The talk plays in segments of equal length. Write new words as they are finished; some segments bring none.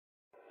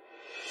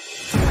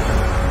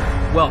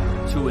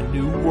Welcome to a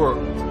new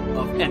world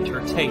of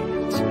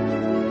entertainment.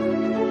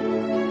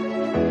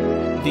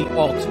 The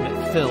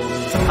Ultimate Film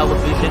and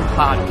Television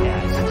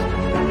Podcast.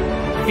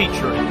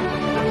 Featuring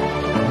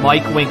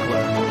Mike Winkler,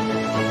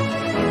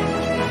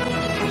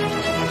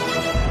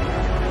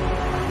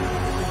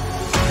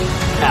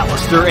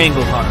 Alistair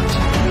Englehart,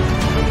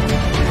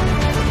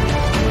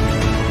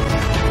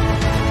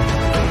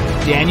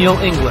 Daniel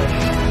English,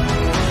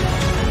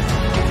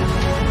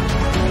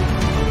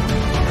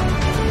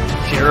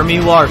 Jeremy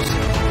Larson,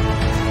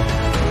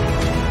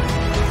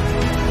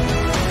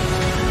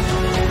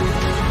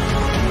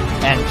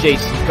 and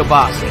Jason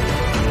Kabasi.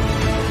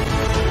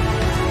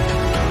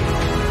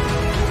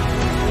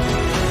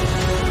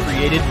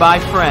 Created by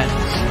friends.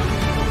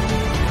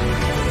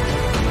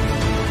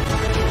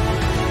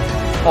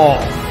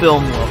 All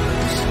film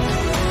lovers.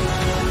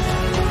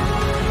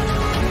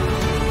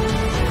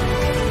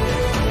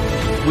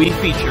 We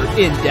feature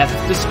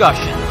in-depth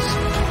discussions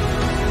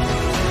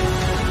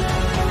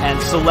and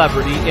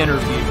celebrity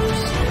interviews.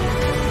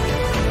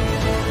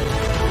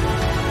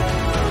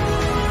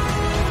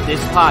 This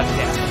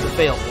podcast is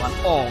available on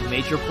all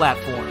major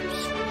platforms.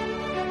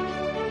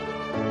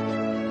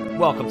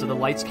 Welcome to the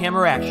Lights,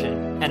 Camera,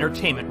 Action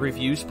Entertainment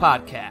Reviews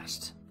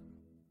Podcast.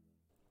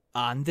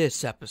 On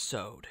this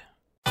episode...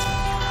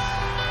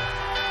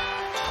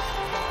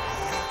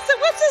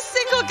 What's a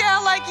single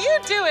gal like you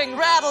doing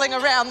rattling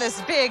around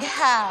this big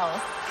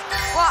house?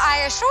 Well,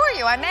 I assure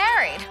you, I'm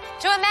married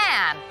to a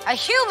man, a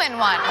human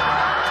one.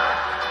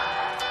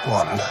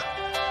 Wanda.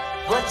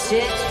 What's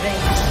it rain?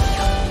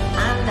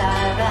 And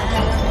I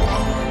ran,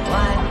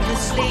 wipe the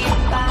sleep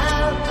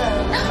out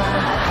of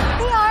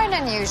my. We are an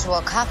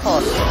unusual couple.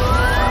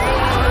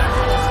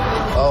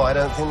 Oh, I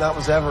don't think that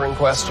was ever in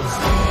question.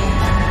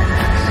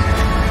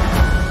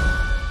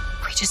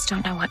 We just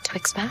don't know what to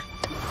expect.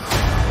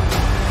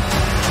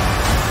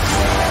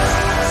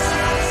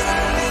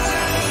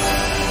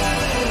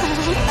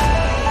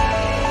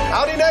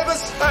 Howdy,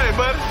 neighbors. Hey,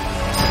 buddy.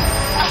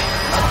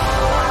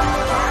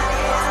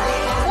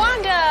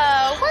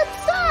 Wanda,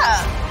 what's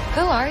up?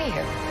 Who are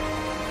you?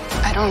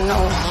 I don't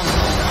know.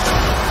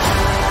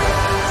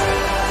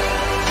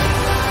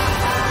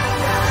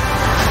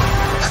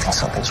 I think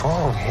something's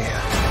wrong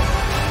here.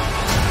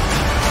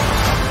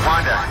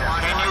 Wanda,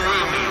 can you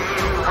read me?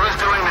 Who's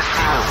doing the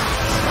stealing?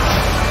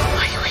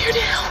 Are you here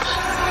to help?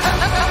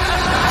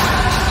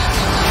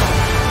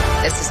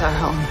 This is our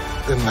home.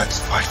 Then let's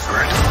fight for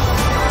it.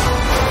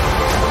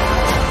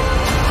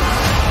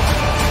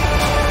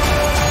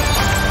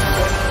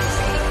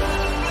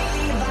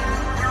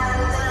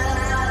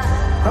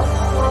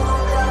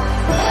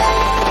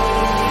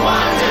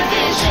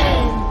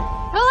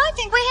 Well, I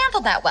think we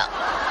handled that well.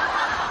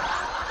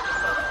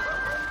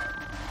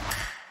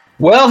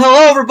 Well,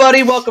 hello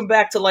everybody. Welcome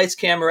back to Lights,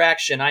 Camera,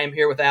 Action. I am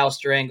here with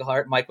Alistair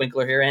Englehart, Mike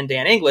Winkler here, and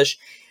Dan English.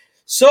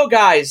 So,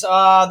 guys,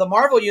 the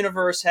Marvel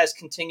Universe has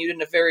continued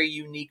in a very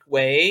unique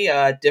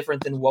way,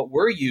 different than what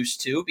we're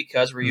used to,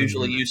 because we're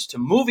usually used to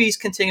movies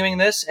continuing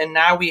this, and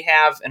now we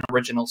have an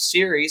original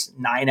series,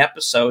 9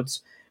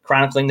 episodes,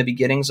 chronicling the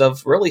beginnings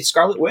of, really,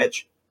 Scarlet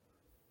Witch.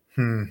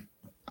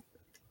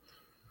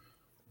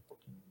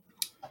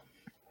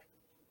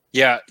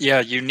 Yeah,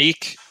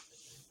 unique,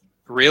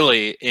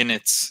 really, in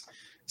its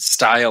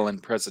style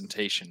and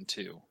presentation,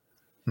 too.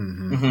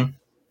 Mm-hmm.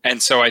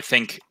 And so I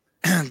think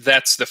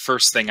that's the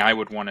first thing I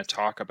would want to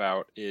talk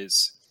about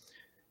is,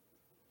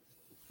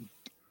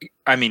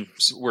 I mean,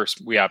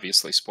 we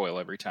obviously spoil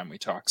every time we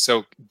talk.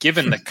 So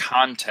given the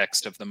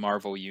context of the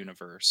Marvel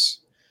Universe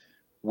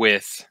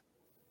with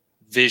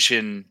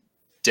Vision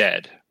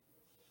dead,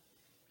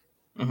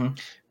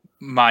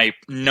 my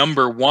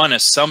number one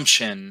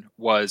assumption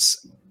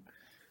was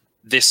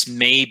this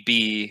may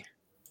be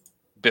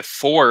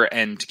before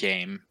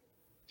Endgame,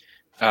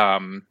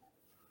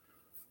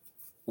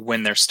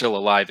 when they're still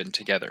alive and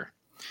together.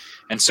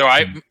 And so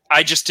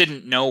I just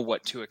didn't know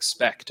what to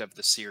expect of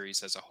the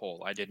series as a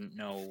whole. I didn't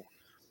know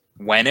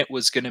when it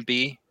was going to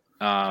be.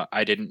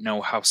 I didn't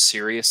know how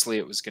seriously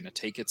it was going to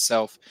take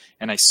itself.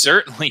 And I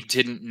certainly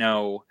didn't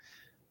know,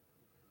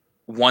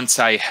 once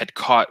I had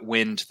caught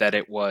wind, that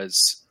it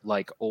was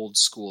like old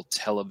school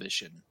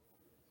television.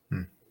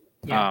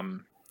 Yeah.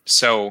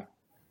 So,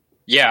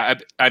 yeah,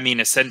 I mean,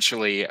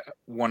 essentially,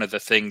 one of the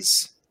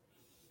things,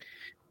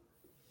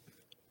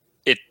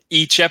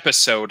 each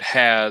episode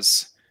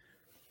has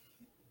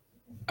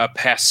a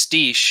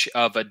pastiche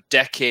of a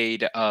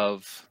decade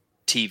of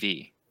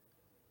TV.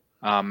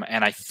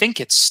 And I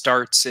think it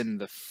starts in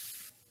the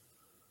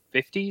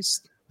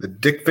 50s. The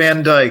Dick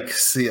Van Dyke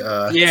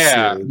Early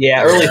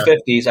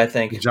 50s, I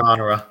think.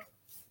 Genre.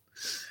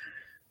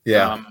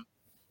 Yeah.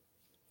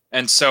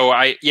 And so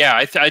I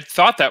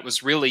thought that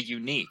was really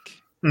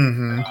unique.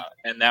 And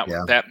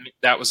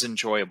that was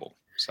enjoyable.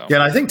 So yeah,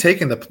 and I think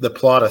taking the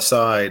plot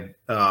aside,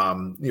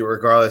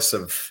 regardless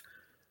of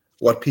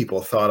what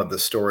people thought of the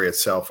story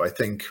itself, I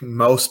think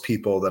most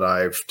people that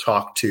I've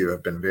talked to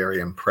have been very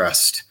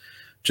impressed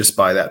just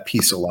by that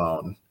piece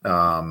alone.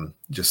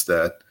 Just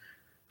that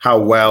how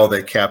well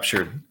they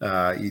captured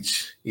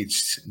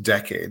each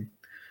decade.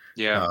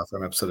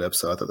 from episode to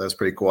episode. I thought that was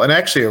pretty cool, and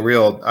actually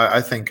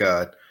I think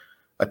a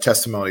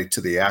testimony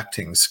to the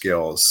acting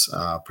skills,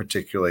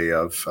 particularly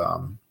of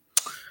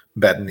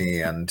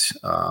Bettany and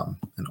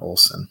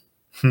Olsen.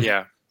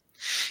 Yeah.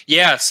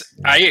 Yes,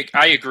 I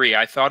agree.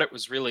 I thought it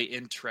was really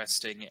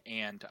interesting,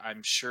 and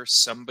I'm sure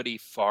somebody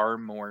far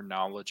more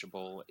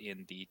knowledgeable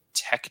in the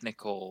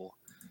technical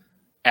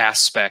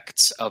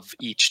aspects of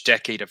each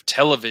decade of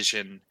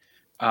television,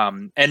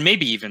 and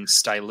maybe even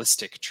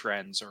stylistic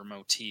trends or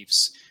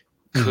motifs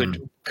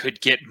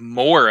could get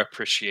more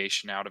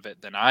appreciation out of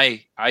it than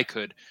I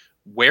could.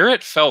 Where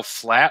it fell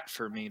flat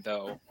for me,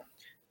 though,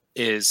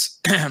 is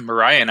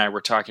Mariah and I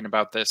were talking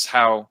about this,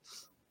 how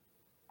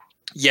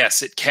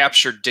yes, it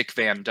captured Dick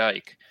Van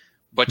Dyke,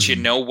 but you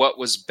know what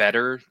was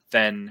better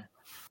than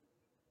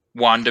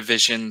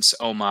WandaVision's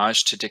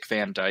homage to Dick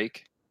Van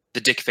Dyke? The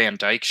Dick Van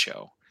Dyke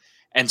Show.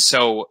 And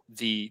so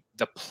the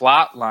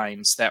plot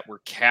lines that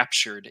were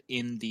captured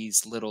in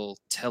these little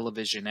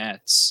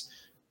televisionettes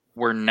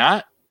were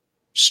not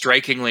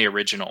strikingly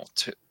original,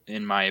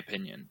 in my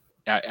opinion.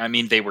 I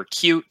mean, they were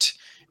cute,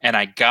 and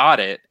I got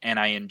it, and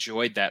I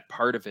enjoyed that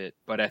part of it.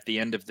 But at the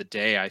end of the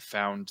day, I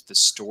found the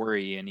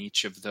story in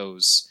each of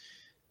those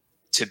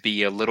to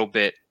be a little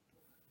bit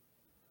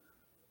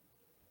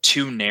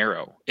too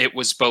narrow. It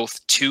was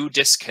both too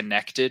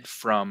disconnected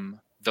from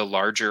the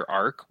larger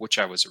arc, which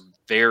I was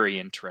very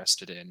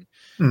interested in,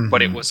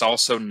 but it was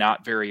also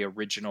not very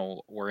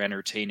original or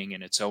entertaining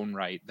in its own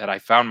right, that I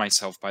found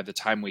myself, by the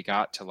time we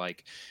got to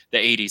like the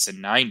 80s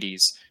and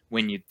 90s,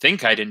 when you'd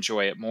think I'd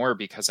enjoy it more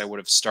because I would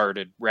have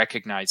started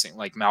recognizing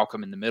like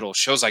Malcolm in the Middle,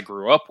 shows I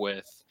grew up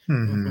with,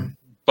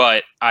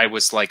 but I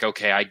was like,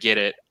 okay, I get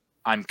it.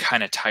 I'm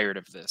kind of tired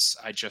of this.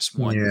 I just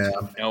want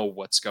to know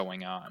what's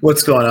going on.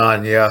 What's going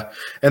on, yeah.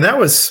 And I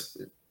was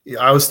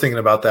thinking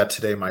about that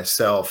today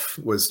myself,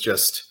 was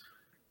just,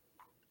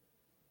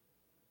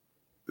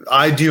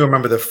 I do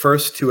remember the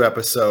first 2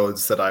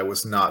 episodes that I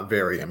was not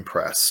very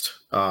impressed,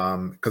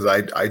 because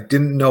I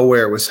didn't know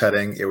where it was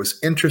heading. It was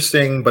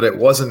interesting, but it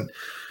wasn't,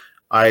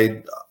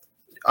 I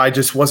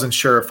just wasn't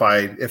sure if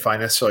I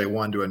necessarily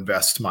wanted to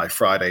invest my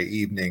Friday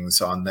evenings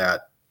on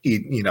that,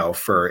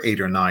 for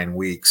 8 or 9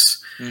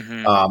 weeks.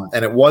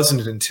 And it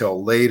wasn't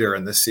until later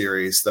in the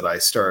series that I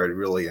started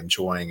really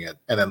enjoying it.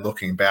 And then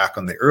looking back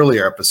on the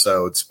earlier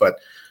episodes,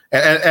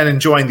 and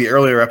enjoying the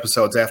earlier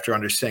episodes after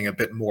understanding a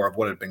bit more of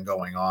what had been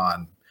going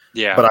on.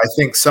 Yeah. But I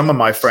think some of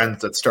my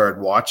friends that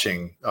started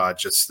watching,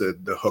 just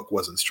the hook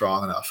wasn't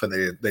strong enough, and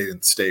they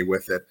didn't stay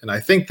with it. And I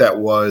think that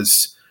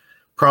was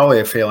probably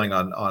a failing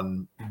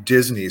on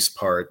Disney's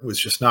part, was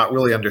just not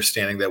really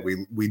understanding that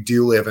we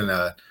do live in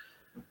a,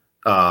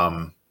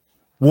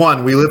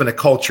 we live in a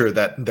culture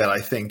that I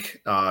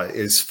think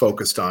is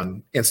focused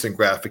on instant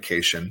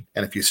gratification,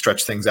 and if you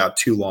stretch things out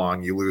too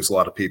long, you lose a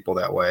lot of people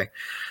that way.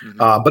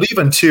 But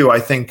even too, I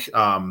think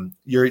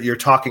you're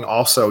talking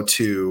also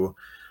to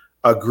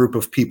a group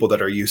of people that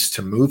are used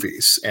to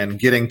movies and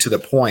getting to the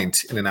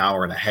point in an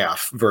hour and a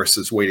half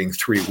versus waiting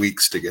 3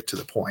 weeks to get to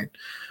the point.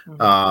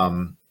 So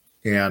I'm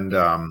going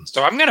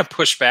to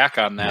push back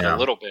on that a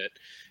little bit,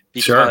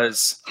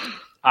 because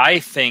I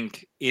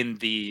think in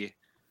the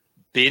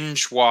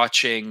binge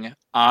watching,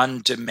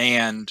 on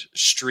demand,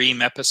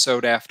 stream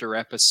episode after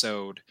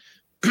episode,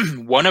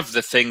 one of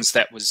the things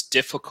that was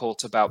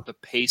difficult about the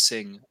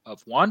pacing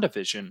of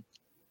WandaVision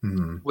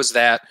was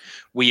that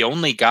we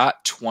only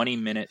got 20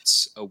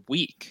 minutes a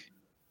week,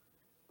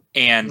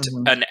 and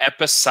an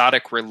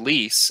episodic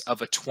release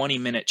of a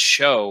 20-minute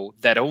show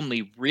that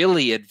only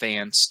really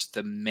advanced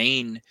the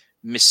main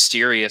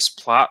mysterious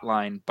plot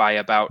line by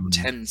about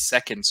 10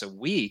 seconds a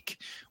week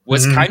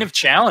was kind of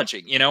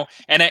challenging,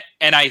 and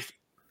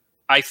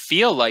I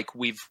feel like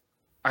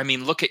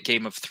look at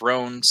Game of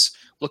Thrones,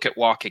 look at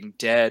Walking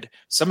Dead.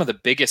 Some of the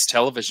biggest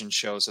television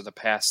shows of the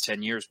past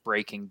 10 years,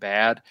 Breaking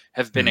Bad,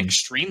 have been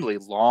extremely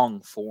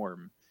long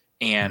form.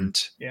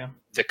 And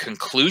the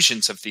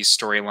conclusions of these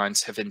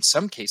storylines have in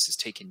some cases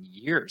taken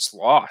years.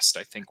 Lost,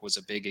 I think, was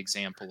a big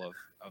example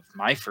of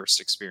my first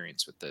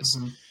experience with this.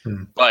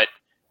 But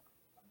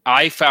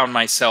I found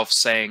myself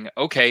saying,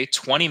 okay,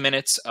 20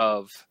 minutes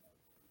of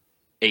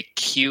a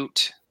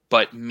cute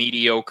but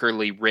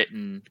mediocrely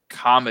written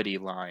comedy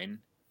line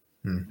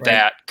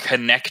that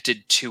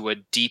connected to a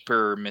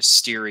deeper,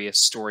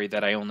 mysterious story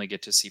that I only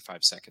get to see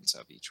 5 seconds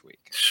of each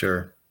week.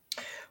 Sure.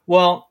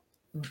 Well,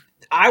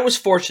 I was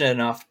fortunate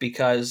enough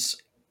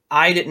because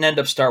I didn't end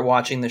up start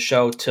watching the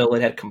show till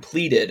it had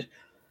completed.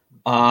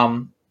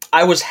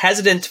 I was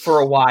hesitant for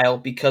a while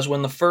because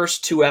when the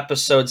first 2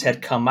 episodes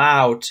had come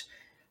out,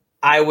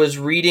 I was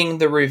reading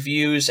the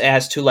reviews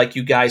as to, like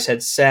you guys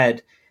had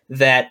said,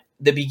 that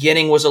the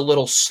beginning was a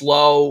little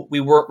slow.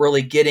 We weren't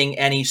really getting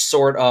any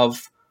sort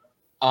of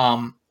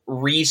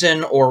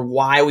reason or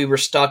why we were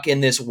stuck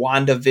in this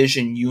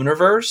WandaVision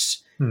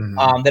universe,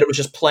 that it was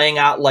just playing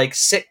out like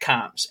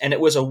sitcoms. And it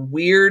was a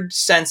weird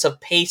sense of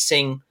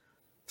pacing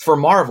for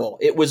Marvel.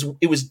 It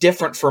was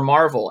different for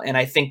Marvel. And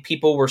I think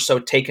people were so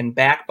taken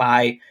back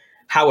by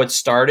how it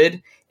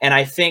started. And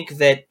I think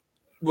that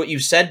what you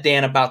said,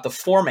 Dan, about the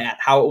format,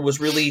 how it was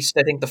released.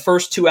 I think the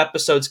first 2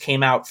 episodes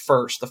came out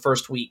the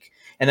first week,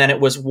 and then it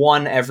was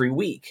one every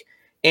week.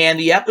 And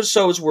the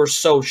episodes were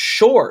so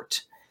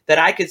short that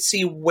I could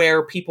see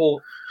where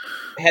people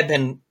had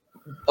been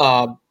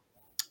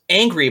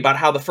angry about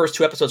how the first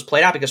 2 episodes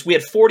played out, because we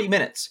had 40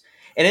 minutes.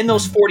 And in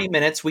those 40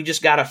 minutes, we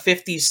just got a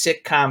 50s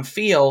sitcom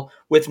feel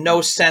with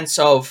no sense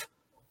of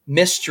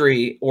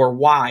mystery or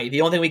why. The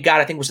only thing we got,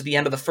 I think, was at the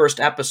end of the first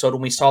episode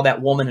when we saw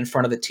that woman in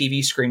front of the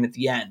TV screen at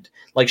the end.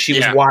 Like, she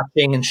was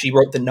watching and she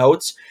wrote the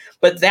notes.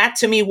 But that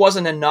to me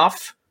wasn't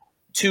enough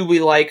to be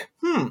like,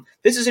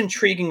 this is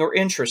intriguing or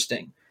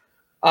interesting.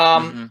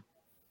 I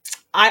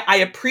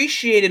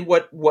appreciated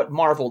what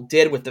Marvel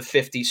did with the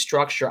 50s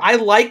structure. I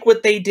like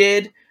what they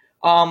did.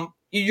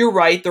 You're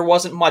right. There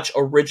wasn't much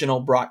original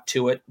brought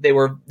to it. They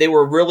were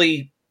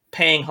really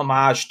paying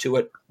homage to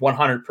it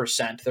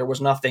 100%. There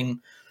was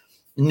nothing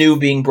new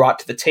being brought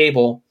to the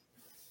table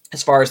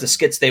as far as the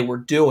skits they were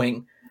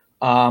doing.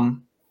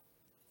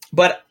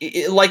 But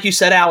like you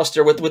said,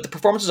 Alistair, with the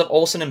performances of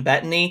Olsen and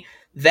Bettany,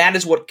 that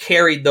is what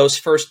carried those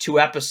first 2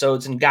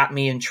 episodes and got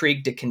me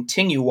intrigued to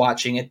continue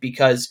watching it,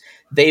 because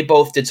they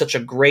both did such a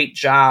great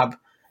job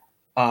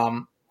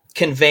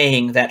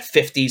conveying that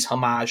 50s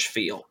homage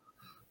feel.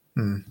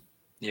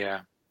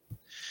 Yeah.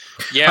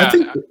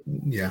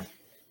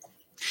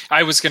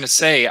 I was going to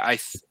say,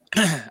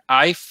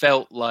 I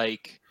felt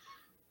like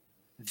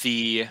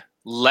the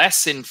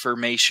less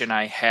information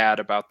I had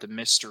about the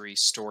mystery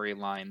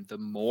storyline, the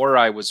more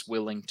I was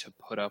willing to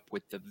put up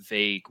with the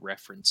vague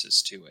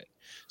references to it.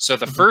 So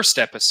the first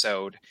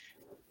episode,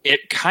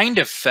 it kind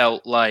of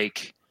felt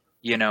like,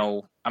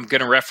 I'm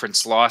going to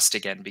reference Lost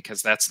again,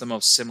 because that's the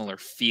most similar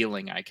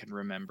feeling I can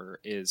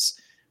remember is,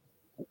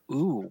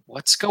 ooh,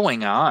 what's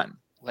going on?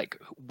 Like,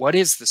 what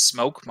is the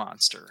smoke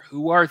monster?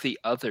 Who are the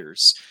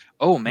others?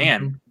 Oh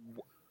man,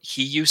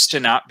 he used to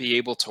not be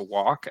able to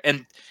walk.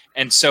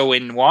 And so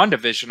in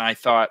WandaVision, I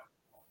thought,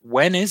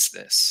 when is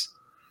this?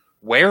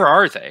 Where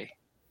are they?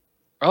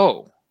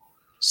 Oh,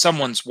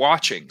 someone's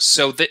watching.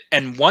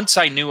 And once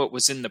I knew it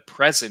was in the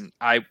present,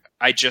 I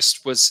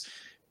just was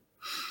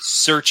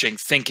searching,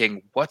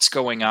 thinking, what's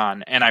going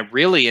on? And I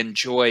really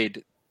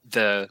enjoyed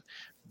the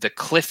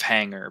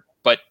cliffhanger.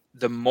 But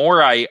the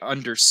more I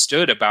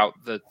understood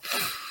about the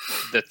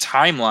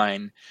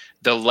timeline,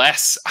 the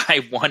less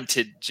I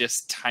wanted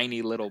just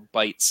tiny little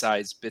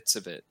bite-sized bits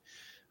of it.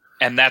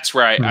 And that's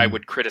where I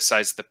would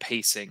criticize the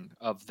pacing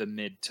of the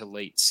mid to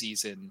late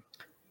season.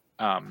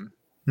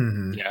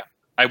 Yeah.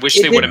 I wish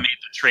they would have made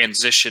the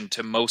transition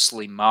to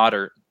mostly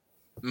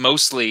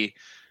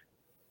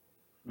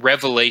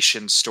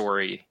revelation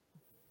story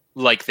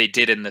like they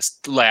did in this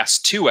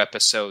last 2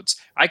 episodes.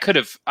 I could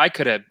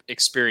have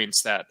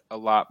experienced that a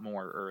lot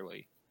more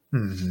early.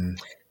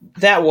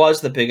 That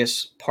was the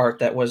biggest part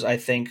that was, I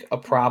think, a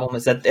problem,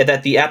 is that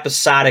the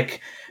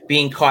episodic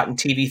being caught in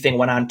TV thing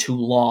went on too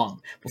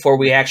long before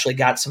we actually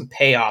got some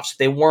payoffs.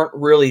 They weren't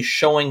really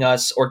showing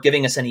us or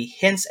giving us any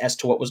hints as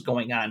to what was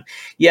going on.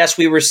 Yes,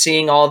 we were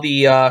seeing all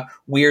the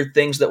weird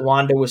things that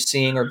Wanda was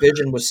seeing or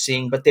Vision was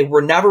seeing, but they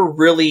were never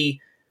really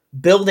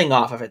building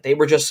off of it. They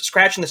were just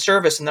scratching the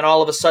surface, and then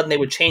all of a sudden they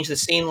would change the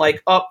scene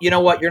like, oh, you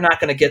know what? You're not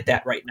going to get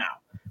that right now.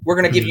 We're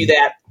going to give you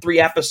that 3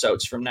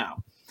 episodes from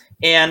now.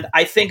 And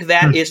I think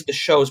that is the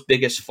show's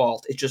biggest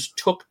fault. It just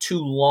took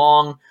too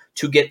long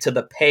to get to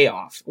the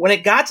payoff. When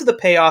it got to the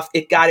payoff,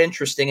 it got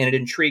interesting and it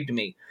intrigued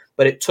me,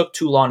 but it took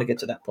too long to get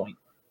to that point.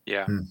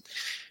 Yeah.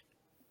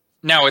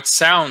 Now, it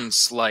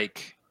sounds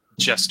like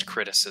just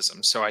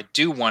criticism, so I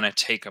do want to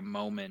take a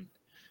moment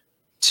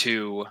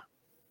to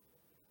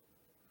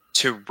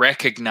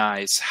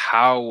recognize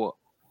how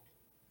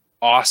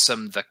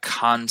awesome the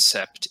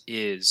concept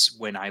is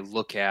when I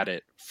look at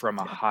it from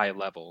a high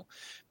level,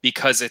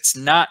 because it's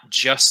not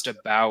just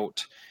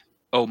about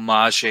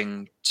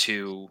homaging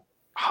to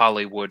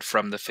Hollywood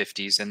from the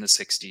 50s and the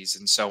 60s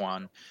and so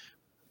on.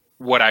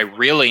 What I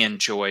really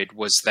enjoyed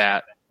was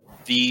that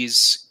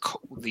these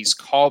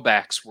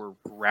callbacks were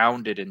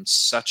grounded in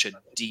such a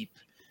deep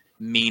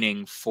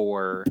meaning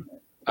for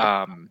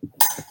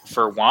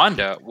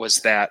Wanda,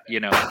 was that,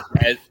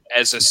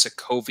 as a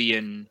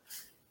Sokovian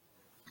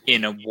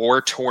in a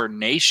war-torn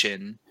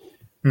nation,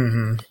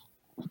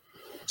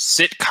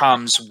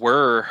 sitcoms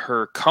were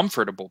her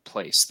comfortable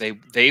place.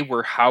 They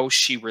were how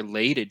she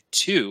related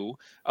to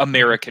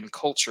American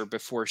culture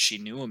before she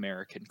knew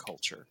American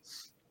culture.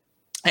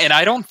 And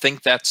I don't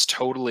think that's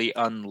totally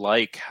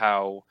unlike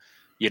how,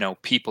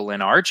 people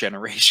in our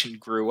generation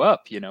grew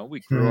up. We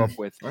grew up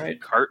with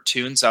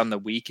cartoons on the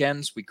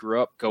weekends. We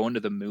grew up going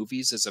to the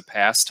movies as a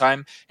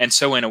pastime. And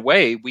so in a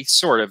way, we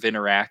sort of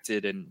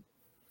interacted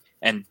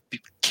and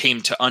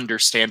came to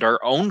understand our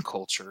own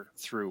culture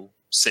through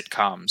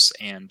sitcoms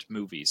and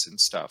movies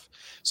and stuff.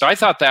 So I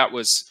thought that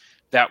was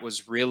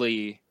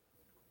really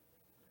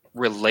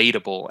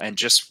relatable and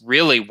just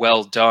really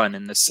well done,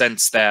 in the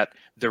sense that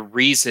the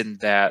reason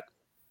that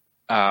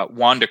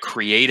Wanda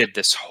created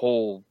this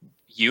whole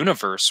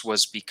universe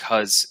was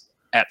because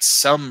at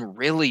some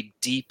really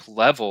deep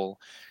level,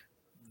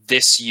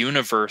 this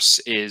universe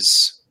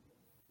is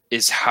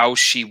is how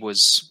she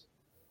was.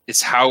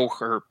 It's how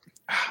her.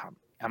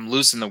 I'm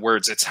losing the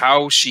words. It's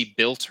how she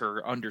built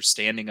her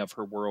understanding of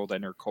her world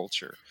and her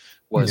culture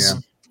was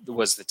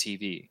the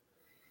TV.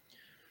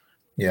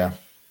 Yeah.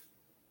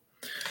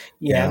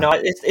 Yeah, no,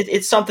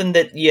 it's something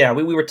that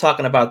we were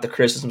talking about the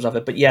criticisms of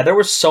it, but yeah, there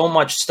was so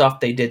much stuff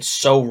they did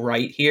so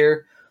right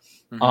here.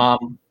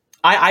 Mhm.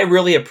 I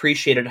really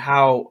appreciated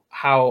how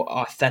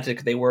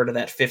authentic they were to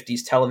that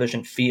 50s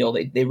television feel.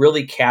 They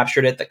really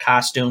captured it, the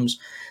costumes,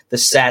 the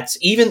sets,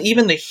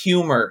 even the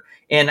humor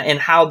and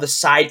how the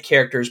side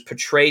characters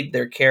portrayed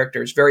their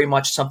characters, very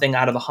much something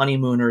out of the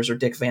Honeymooners or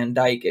Dick Van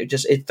Dyke.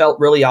 It felt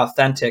really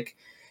authentic,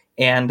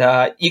 and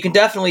you can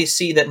definitely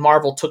see that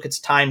Marvel took its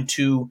time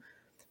to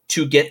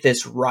get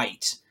this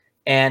right.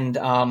 And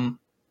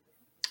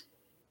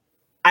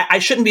I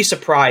shouldn't be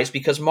surprised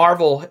because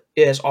Marvel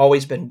has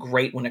always been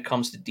great when it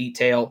comes to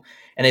detail,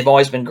 and they've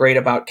always been great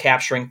about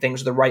capturing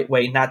things the right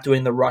way, not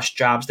doing the rush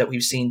jobs that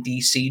we've seen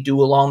DC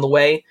do along the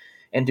way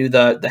and do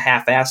the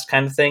half-assed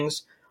kind of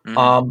things.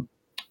 Mhm.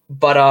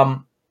 But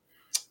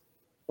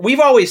we've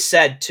always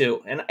said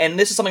too, and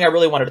this is something I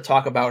really wanted to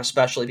talk about,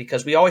 especially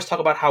because we always talk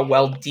about how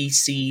well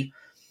DC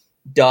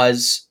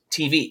does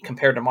TV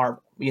compared to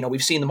Marvel.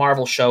 We've seen the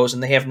Marvel shows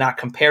and they have not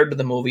compared to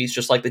the movies,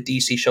 just like the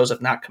DC shows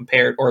have not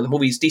compared, or the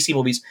DC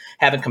movies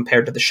haven't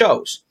compared to the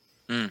shows.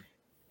 Mm.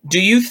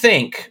 Do you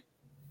think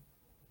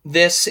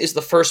this is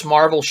the first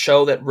Marvel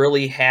show that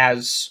really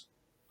has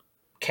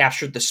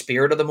captured the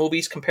spirit of the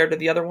movies compared to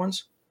the other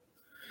ones?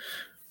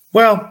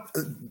 Well,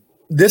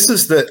 this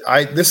is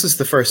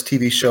the first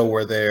TV show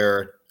where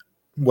they're,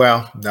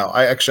 well, no,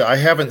 I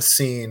haven't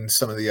seen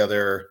some of the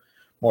other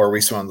more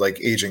recent ones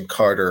like Agent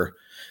Carter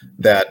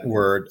that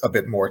were a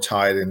bit more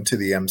tied into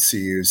the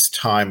MCU's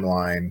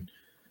timeline.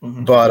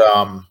 Mhm. But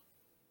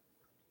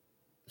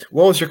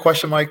what was your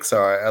question, Mike?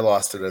 Sorry, I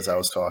lost it as I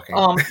was talking.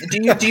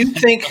 Do you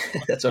think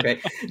that's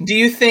okay? Do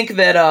you think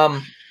that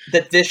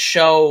that this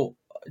show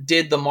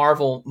did the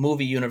Marvel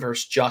movie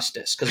universe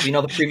justice? Because we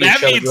know the previous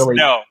That shows means really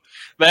no.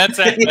 That's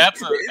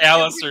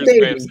Alistair's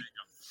Maybe. way of saying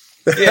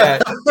Yeah.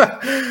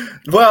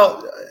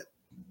 Well,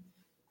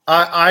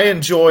 I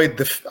enjoyed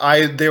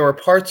there were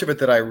parts of it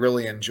that I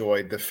really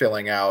enjoyed, the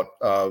filling out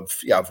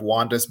of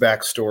Wanda's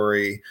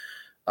backstory.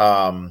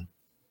 I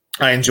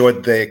enjoyed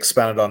that they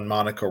expanded on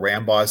Monica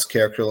Rambaugh's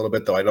character a little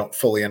bit, though I don't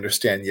fully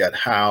understand yet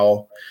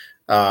how.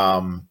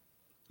 Yeah,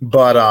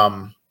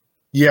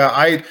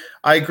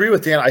 I agree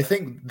with Dan. I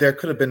think there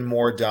could have been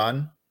more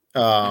done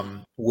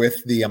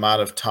with the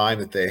amount of time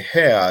that they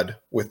had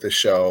with the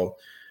show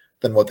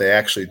than what they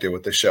actually did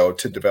with the show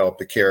to develop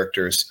the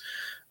characters.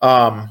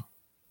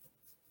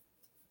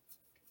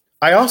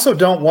 I also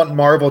don't want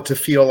Marvel to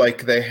feel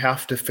like they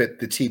have to fit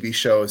the TV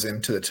shows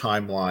into the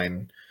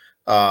timeline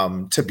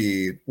to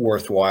be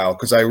worthwhile,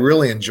 because I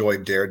really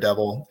enjoyed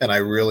Daredevil and I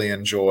really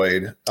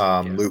enjoyed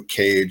Luke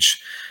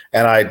Cage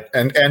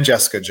and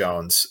Jessica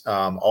Jones.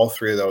 All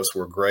three of those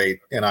were great,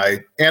 and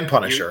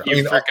Punisher.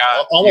 You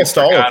forgot almost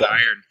all of them.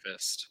 Iron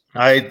Fist.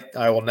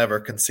 I will never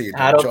concede.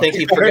 I don't think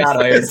he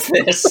forgot Iron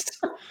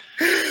Fist.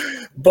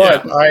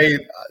 But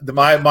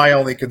my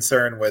only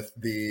concern with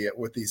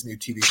these new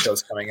TV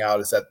shows coming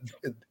out is that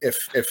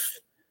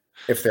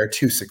if they're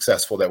too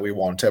successful, that we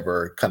won't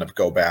ever kind of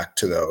go back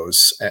to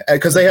those,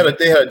 because they had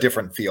a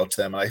different feel to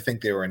them, and I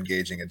think they were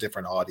engaging a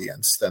different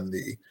audience than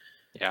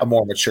a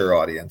more mature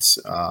audience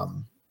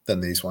than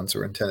these ones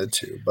are intended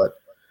to. But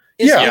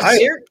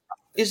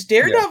is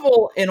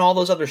Daredevil and all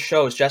those other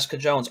shows, Jessica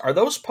Jones, are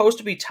those supposed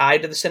to be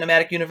tied to the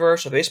cinematic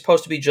universe? Or are they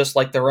supposed to be just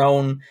like their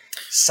own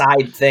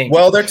side thing?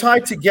 Well, they're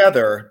tied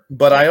together,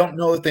 but I don't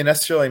know that they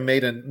necessarily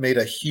made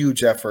a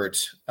huge effort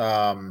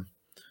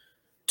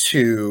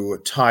to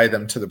tie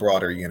them to the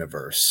broader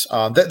universe.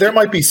 There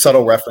might be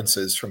subtle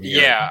references from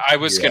here. Yeah, I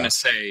was going to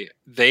say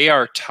they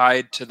are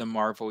tied to the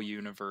Marvel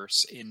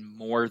universe in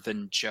more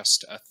than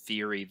just a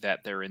theory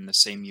that they're in the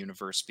same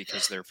universe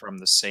because they're from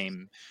the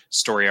same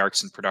story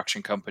arcs and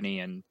production company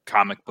and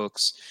comic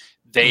books.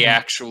 They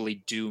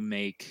actually do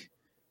make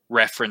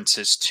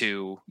references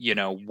to,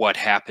 what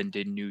happened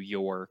in New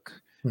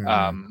York,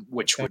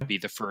 which would be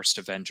the first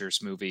Avengers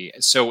movie.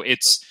 So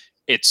it's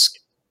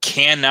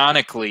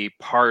canonically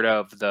part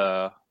of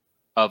the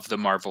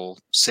Marvel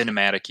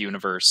Cinematic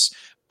Universe,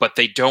 but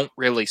they don't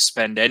really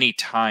spend any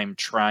time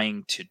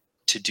trying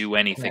to do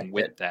anything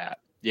with that.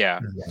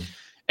 Yeah.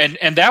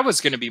 And that was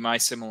going to be my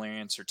similar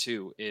answer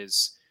too,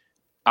 is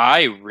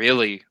I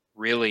really,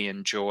 really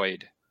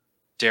enjoyed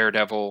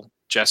Daredevil,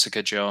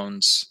 Jessica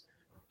Jones.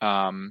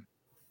 I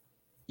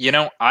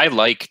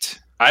liked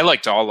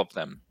all of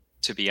them,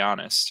 to be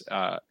honest.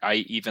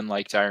 I even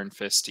liked Iron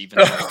Fist, even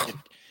though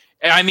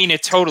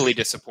it totally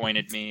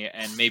disappointed me,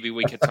 and maybe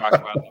we could talk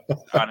about it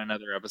on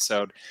another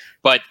episode.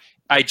 But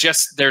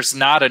there's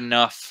not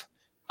enough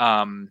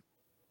kung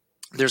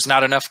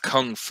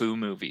fu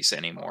movies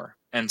anymore,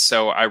 and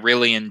so I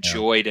really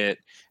enjoyed it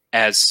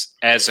as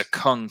a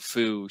kung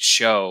fu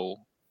show.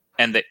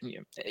 And that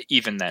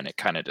even then, it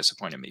kind of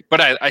disappointed me.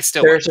 But I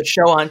still there's a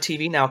show on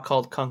TV now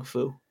called Kung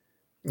Fu.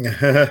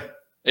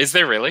 Is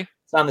there really?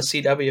 It's on the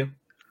CW.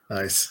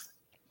 Nice.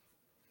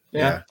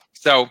 Yeah.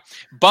 So,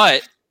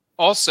 but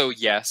also,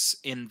 yes,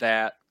 in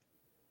that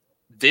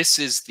this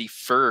is the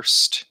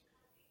first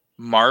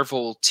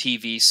Marvel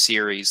TV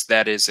series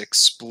that is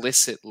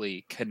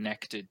explicitly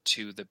connected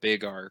to the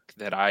big arc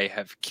that I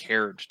have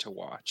cared to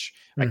watch.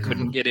 I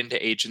couldn't get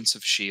into Agents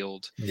of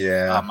S.H.I.E.L.D.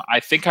 Yeah. I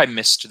think I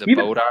missed the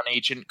Even- boat on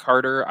Agent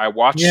Carter. I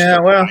watched Yeah,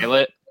 the well,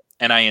 pilot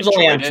and I It was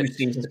only on enjoyed 2 it.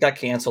 seasons. It got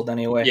canceled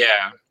anyway.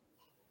 Yeah.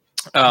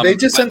 They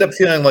just but- end up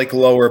feeling like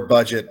lower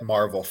budget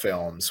Marvel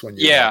films when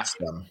you Yeah. watch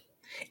them.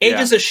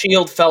 Agents of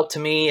S.H.I.E.L.D. felt to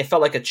me, it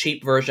felt like a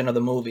cheap version of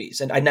the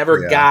movies, and I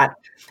never Yeah. got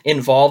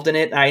involved in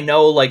it. I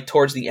know, like,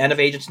 towards the end of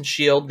Agents of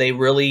S.H.I.E.L.D., they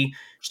really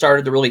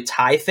started to really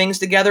tie things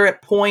together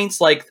at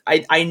points. Like,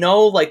 I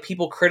know, like,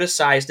 people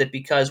criticized it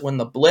because when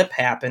the blip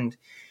happened,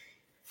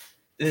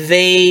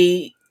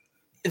 they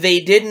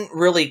didn't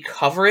really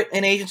cover it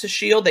in Agents of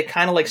S.H.I.E.L.D. They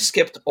kind of, like,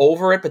 skipped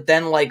over it, but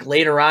then, like,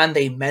 later on,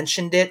 they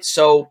mentioned it.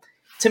 So,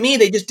 to me,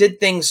 they just did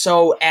things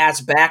so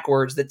ass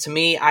backwards that, to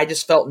me, I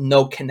just felt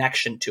no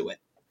connection to it.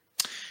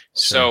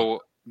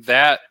 So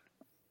that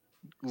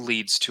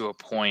leads to a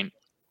point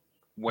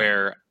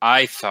where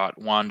I thought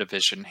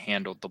WandaVision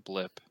handled the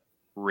blip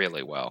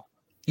really well.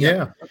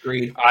 Yeah.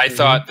 Agreed. I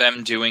thought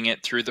them doing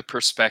it through the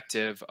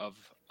perspective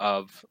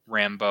of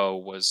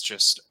Rambeau was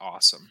just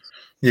awesome.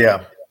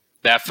 Yeah.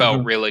 That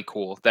felt really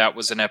cool. That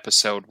was an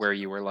episode where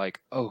you were like,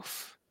 "Oh."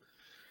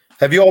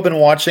 Have you all been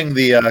watching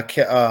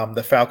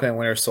the Falcon and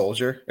Winter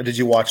Soldier, or did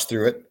you watch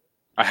through it?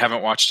 I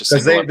haven't watched a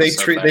Because single they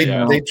episode of that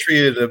yet.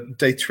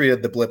 they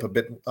treated the blip a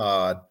bit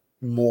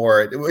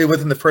more.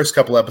 Within the first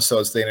couple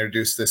episodes, they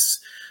introduced this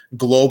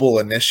global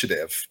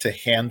initiative to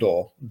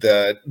handle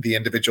the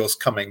individuals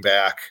coming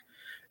back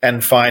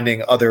and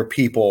finding other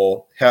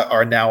people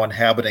are now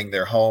inhabiting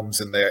their homes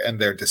and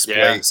they're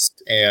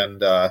displaced,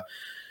 and that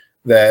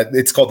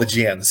it's called the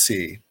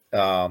GNC.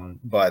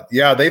 But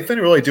yeah, they've been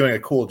really doing a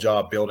cool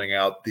job building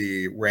out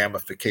the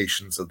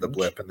ramifications of the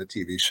blip in the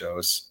TV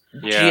shows.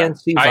 Yeah.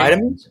 GNC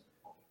vitamins?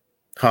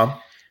 Huh?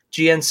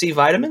 GNC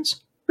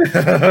vitamins?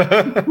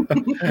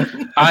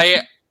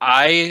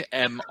 I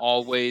am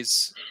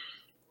always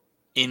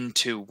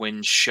into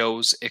when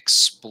shows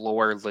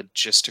explore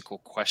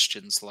logistical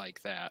questions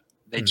like that.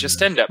 They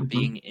just end up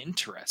being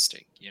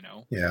interesting, you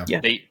know? Yeah.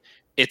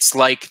 It's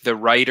like the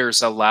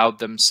writers allowed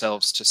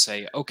themselves to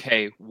say,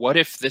 okay, what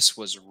if this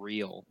was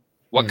real?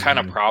 What kind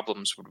of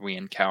problems would we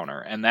encounter?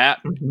 And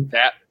that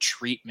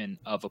treatment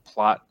of a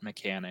plot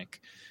mechanic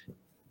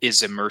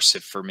is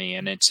immersive for me,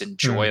 and it's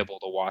enjoyable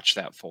to watch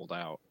that fold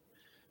out.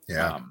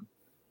 Yeah.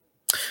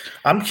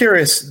 I'm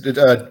curious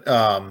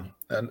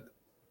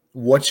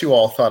what you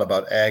all thought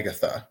about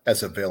Agatha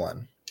as a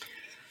villain.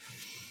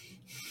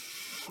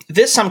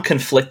 This I'm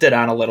conflicted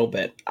on a little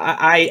bit.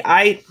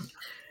 I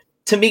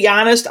to be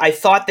honest, I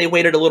thought they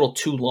waited a little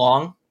too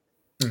long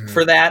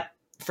for that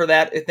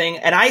thing,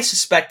 and I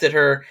suspected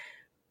her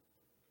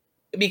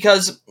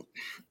because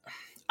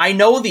I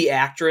know the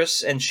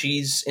actress, and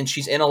she's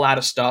in a lot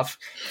of stuff,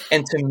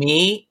 and to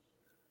me,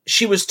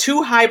 she was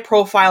too high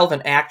profile of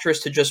an actress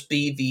to just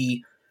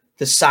be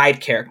the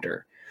side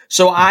character.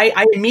 So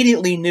I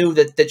immediately knew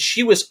that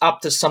she was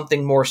up to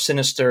something more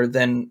sinister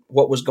than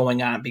what was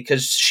going on,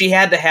 because she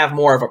had to have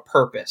more of a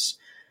purpose.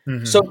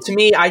 So to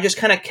me, I just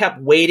kind of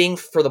kept waiting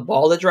for the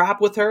ball to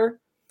drop with her.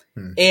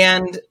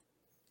 And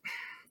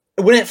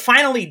when it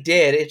finally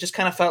did, it just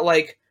kind of felt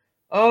like,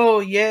 oh,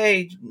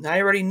 yay, I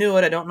already knew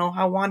it. I don't know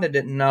how Wanda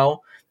didn't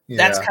know.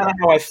 That's kind of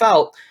how I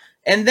felt.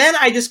 And then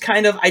I just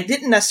I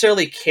didn't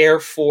necessarily care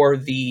for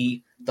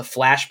the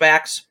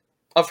flashbacks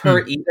of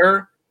her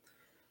either.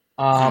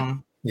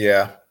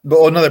 Yeah,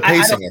 but another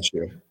pacing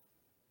issue.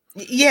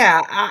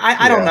 Yeah,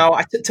 I don't know.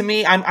 To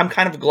me, I'm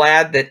kind of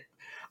glad that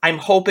I'm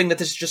hoping that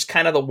this is just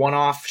kind of the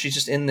one-off. She's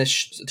just in this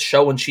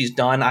show and she's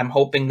done. I'm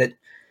hoping that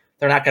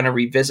they're not going to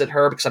revisit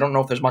her, because I don't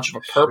know if there's much of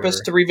a purpose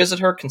to revisit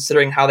her,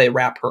 considering how they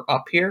wrap her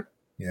up here.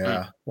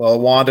 Yeah. Well,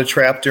 Wanda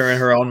trapped her in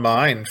her own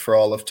mind for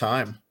all of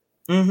time.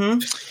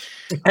 And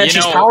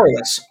she's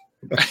powerless.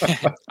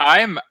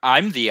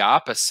 I'm the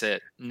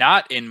opposite,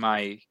 not in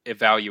my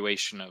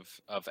evaluation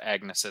of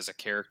Agnes as a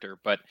character,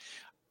 but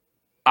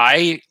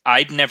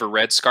I'd never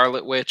read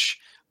Scarlet Witch.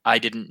 I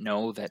didn't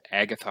know that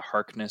Agatha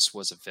Harkness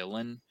was a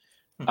villain.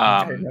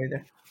 I didn't know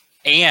either.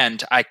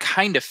 And I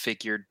kind of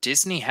figured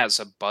Disney has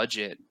a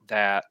budget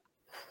that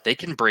they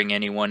can bring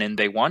anyone in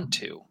they want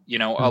to. You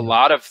know, a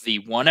lot of the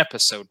one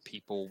episode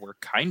people were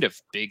kind of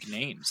big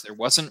names. There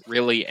wasn't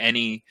really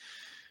any,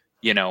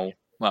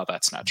 well,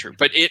 that's not true,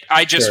 but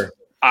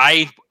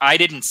I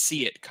didn't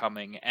see it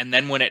coming. And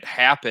then when it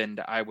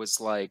happened, I was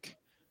like,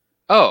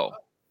 oh,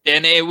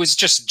 and it was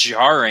just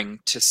jarring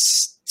to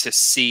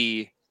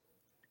see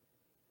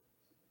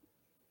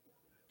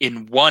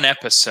in one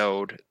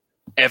episode,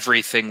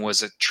 everything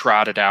was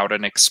trotted out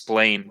and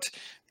explained.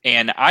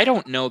 And I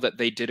don't know that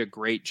they did a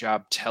great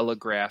job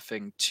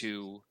telegraphing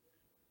to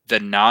the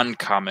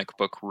non-comic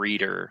book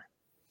reader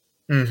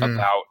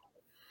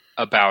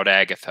about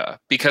Agatha,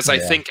 because I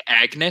think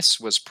Agnes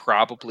was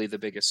probably the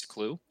biggest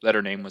clue that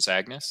her name was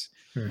Agnes.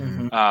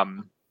 But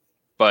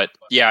But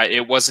yeah,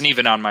 it wasn't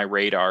even on my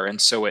radar,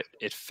 and so it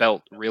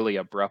felt really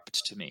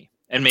abrupt to me.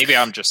 And maybe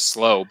I'm just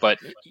slow, but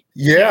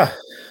Yeah,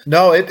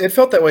 no, it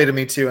felt that way to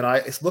me too.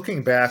 And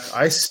looking back,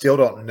 I still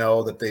don't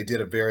know that they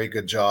did a very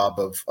good job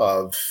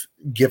of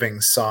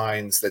giving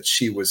signs that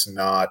she was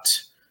not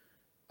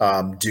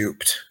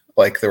duped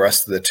like the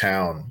rest of the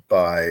town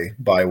by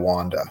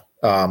Wanda.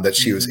 That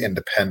she was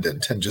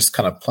independent and just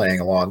kind of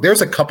playing along.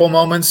 There's a couple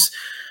moments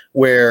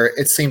where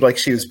it seemed like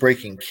she was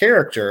breaking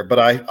character, but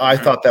I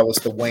thought that was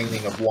the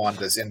waning of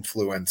Wanda's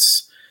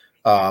influence,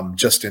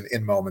 just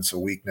in moments of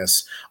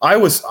weakness. I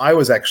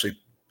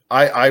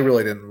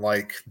really didn't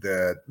like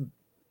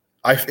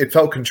it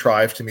felt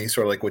contrived to me,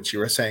 sort of like what you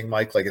were saying,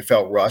 Mike, like it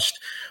felt rushed.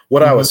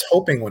 What I was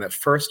hoping when it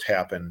first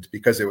happened,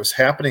 because it was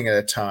happening at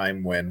a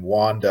time when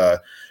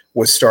Wanda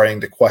was starting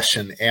to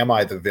question, am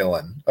I the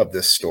villain of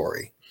this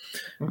story?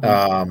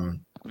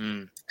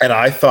 And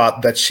I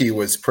thought that she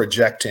was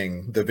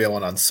projecting the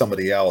villain on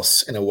somebody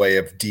else in a way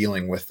of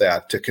dealing with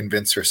that to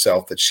convince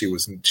herself that she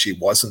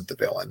wasn't the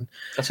villain.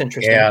 That's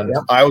interesting. And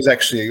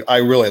I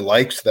really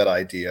liked that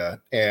idea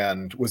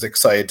and was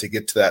excited to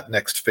get to that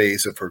next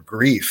phase of her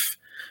grief.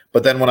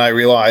 But then when I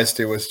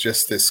realized it was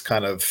just this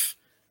kind of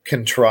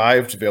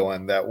contrived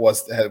villain that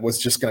was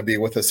just going to be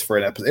with us for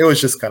an episode, it was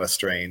just kind of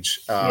strange.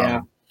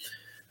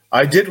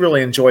 I did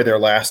really enjoy their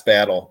last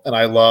battle, and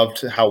I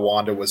loved how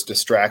Wanda was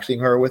distracting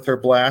her with her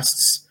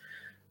blasts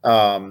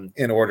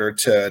in order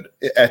to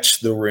etch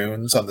the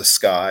runes on the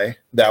sky.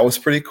 That was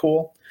pretty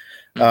cool.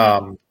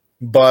 But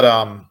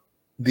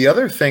the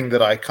other thing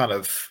that I kind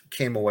of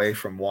came away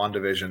from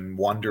WandaVision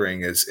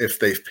wondering is if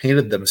they've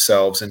painted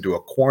themselves into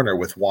a corner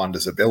with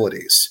Wanda's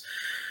abilities,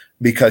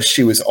 because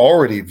she was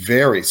already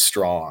very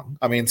strong.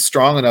 I mean,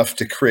 strong enough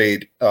to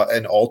create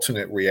an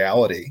alternate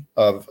reality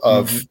of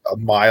a 1.5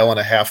 mile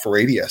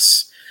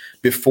radius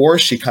before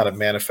she kind of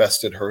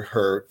manifested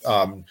her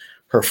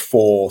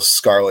full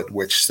Scarlet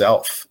Witch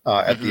self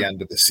at the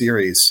end of the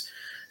series.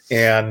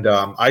 And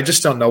I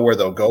just don't know where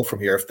they'll go from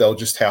here, if they'll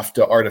just have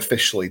to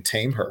artificially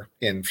tame her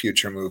in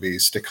future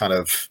movies to kind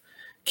of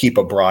keep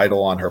a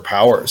bridle on her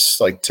powers,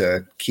 like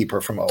to keep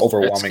her from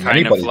overwhelming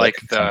anybody.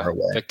 It's kind of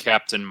like the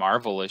Captain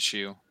Marvel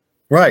issue.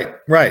 Right.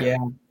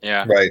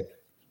 Yeah. Right.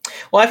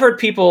 Well, I've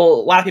heard a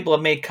lot of people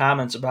have made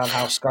comments about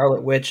how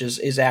Scarlet Witch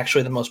is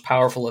actually the most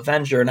powerful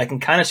Avenger, and I can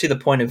kind of see the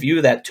point of view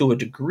of that to a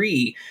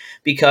degree,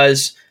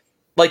 because,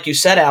 like you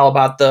said, Al,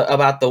 about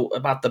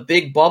the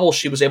big bubble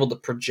she was able to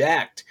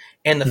project,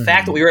 and the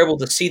fact that we were able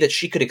to see that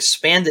she could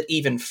expand it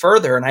even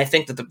further, and I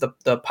think that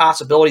the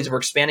possibilities of her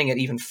expanding it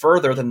even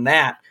further than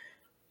that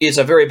is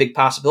a very big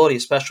possibility,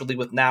 especially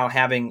with now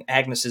having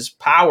Agnes's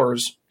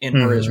powers in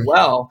her as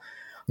well.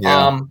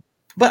 Yeah.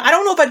 But I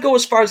don't know if I'd go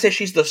as far as say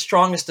she's the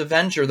strongest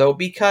Avenger, though,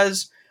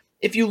 because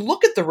if you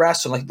look at the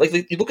rest of them, like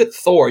you look at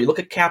Thor, you look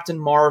at Captain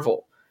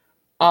Marvel,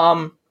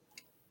 I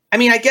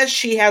mean, I guess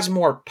she has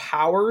more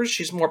powers.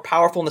 She's more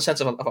powerful in the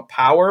sense of a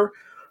power.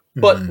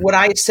 But would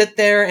I sit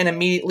there and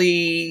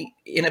immediately,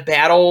 in a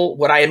battle,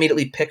 would I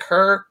immediately pick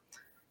her?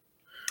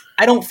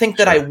 I don't think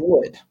that I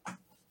would.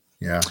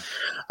 Yeah.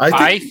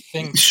 I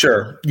think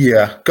sure.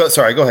 Yeah. Go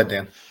ahead,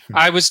 Dan.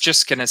 I was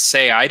just going to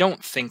say, I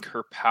don't think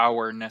her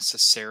power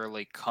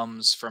necessarily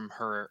comes from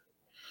her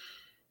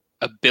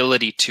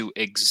ability to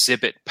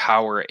exhibit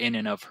power in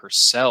and of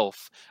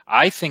herself.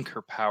 I think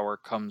her power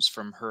comes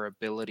from her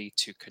ability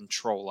to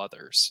control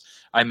others.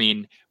 I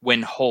mean,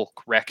 when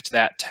Hulk wrecked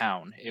that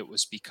town, it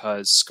was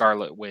because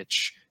Scarlet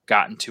Witch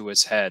got into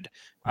his head.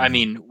 I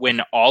mean,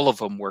 when all of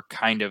them were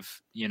kind of,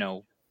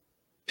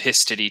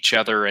 pissed at each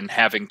other and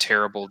having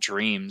terrible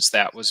dreams,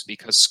 that was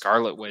because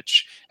Scarlet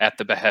Witch, at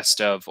the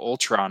behest of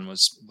Ultron,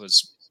 was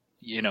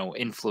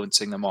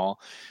influencing them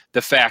all.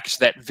 The fact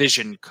that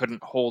Vision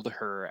couldn't hold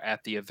her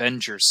at the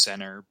Avengers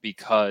Center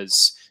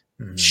because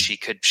she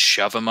could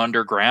shove him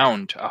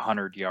underground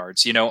 100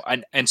 yards,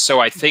 and so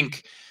I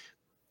think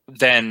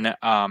then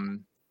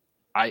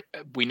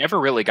we never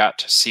really got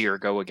to see her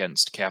go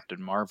against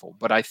Captain Marvel,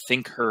 but I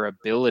think her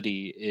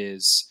ability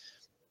is,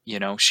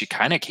 she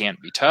kind of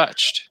can't be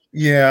touched.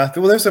 Yeah,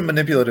 well, there's a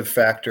manipulative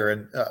factor,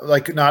 and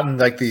not in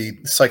like the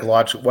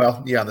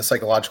psychological, in the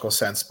psychological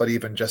sense, but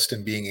even just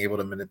in being able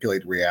to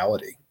manipulate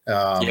reality.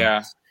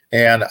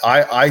 And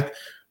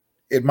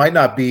it might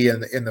not be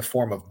in the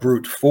form of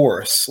brute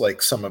force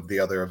like some of the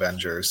other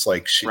Avengers,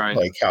 like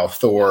how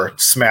Thor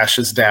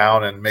smashes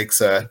down and makes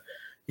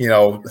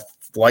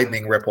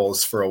lightning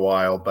ripples for a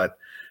while, but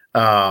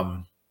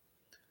I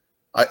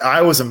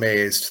was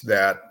amazed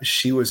that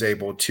she was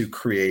able to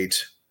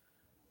create,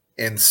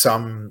 in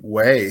some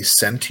way,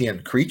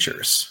 sentient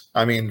creatures.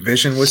 I mean,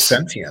 Vision was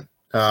sentient,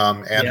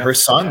 and her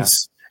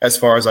sons, as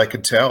far as I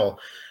could tell,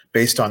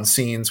 based on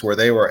scenes where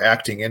they were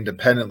acting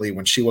independently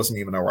when she wasn't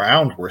even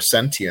around, were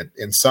sentient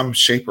in some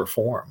shape or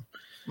form.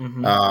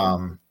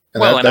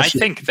 I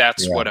think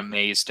that's what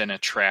amazed and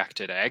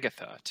attracted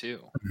Agatha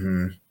too.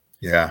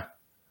 Yeah.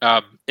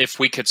 If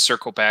we could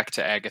circle back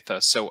to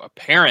Agatha, so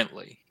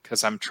apparently,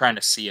 because I'm trying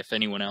to see if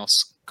anyone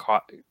else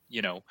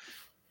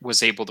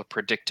was able to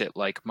predict it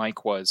like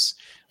Mike was.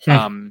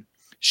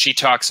 She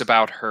talks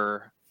about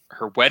her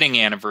her wedding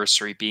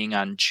anniversary being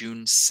on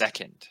June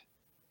 2nd.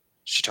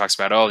 She talks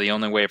about, oh, the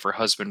only way if her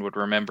husband would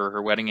remember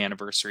her wedding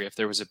anniversary if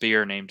there was a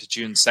beer named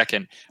June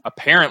 2nd.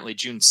 Apparently,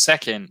 June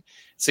 2nd,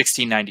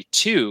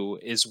 1692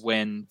 is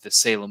when the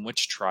Salem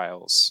witch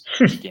trials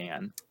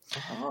began.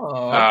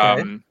 Oh,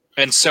 okay.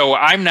 And so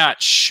I'm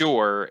not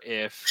sure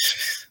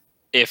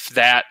if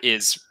that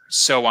is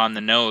so on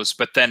the nose.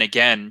 But then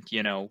again,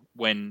 you know,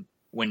 when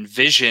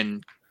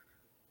Vision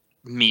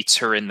meets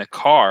her in the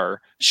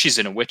car, she's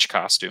in a witch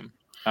costume.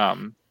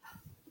 And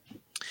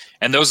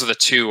those are the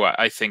two,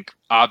 I think,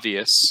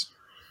 obvious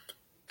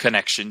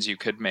connections you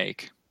could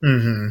make.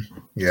 Mm-hmm.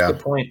 Yeah. Good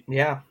point.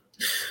 Yeah.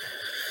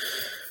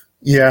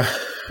 Yeah.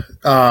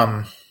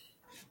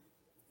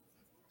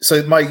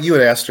 So, Mike, you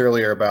had asked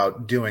earlier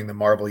about doing the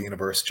Marvel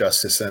Universe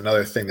justice, and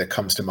another thing that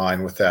comes to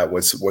mind with that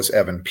was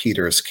Evan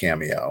Peters'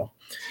 cameo.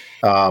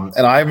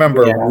 And I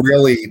remember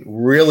really,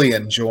 really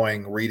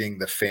enjoying reading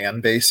the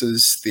fan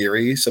base's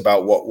theories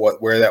about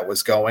where that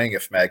was going,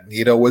 if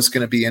Magneto was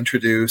going to be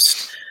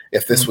introduced,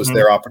 if this was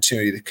their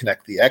opportunity to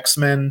connect the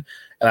X-Men.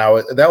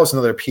 And that was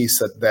another piece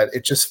that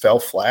it just fell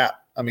flat.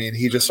 I mean,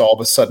 he just all of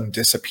a sudden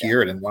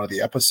disappeared in one of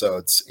the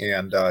episodes,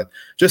 and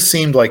just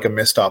seemed like a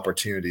missed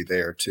opportunity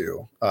there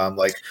too.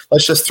 Like,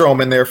 let's just throw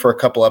him in there for a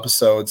couple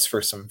episodes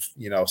for some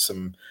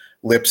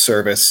lip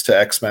service to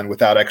X-Men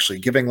without actually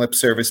giving lip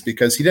service,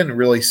 because he didn't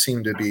really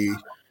seem to be.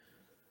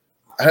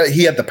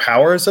 He had the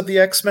powers of the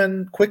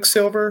X-Men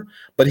Quicksilver,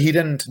 but he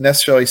didn't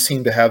necessarily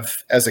seem to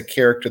have, as a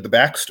character, the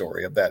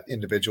backstory of that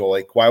individual.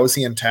 Like, why was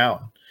he in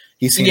town?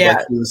 He seemed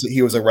like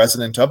he was a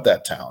resident of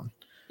that town.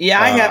 Yeah,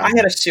 I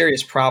had a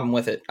serious problem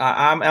with it.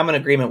 I'm in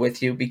agreement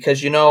with you,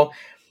 because, you know,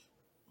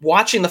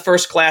 watching the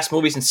First Class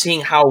movies and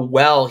seeing how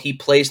well he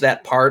plays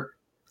that part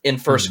in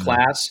First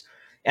Class,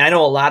 and I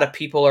know a lot of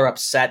people are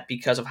upset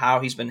because of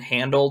how he's been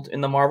handled in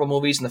the Marvel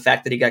movies and the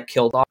fact that he got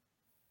killed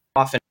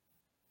off. And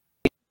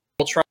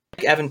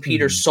Evan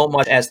Peters so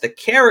much as the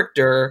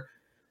character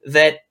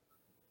that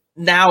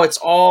now it's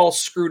all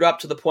screwed up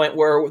to the point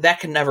where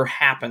that can never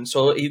happen.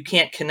 So you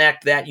can't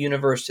connect that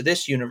universe to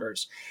this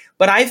universe.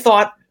 But I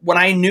thought, when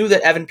I knew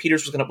that Evan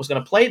Peters was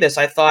going to play this,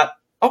 I thought,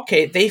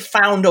 okay, they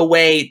found a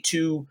way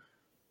to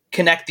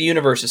connect the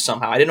universes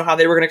somehow. I didn't know how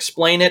they were going to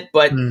explain it,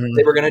 but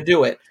they were going to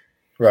do it.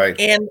 Right.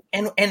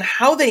 And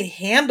how they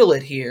handle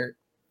it here,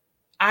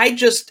 I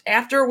just,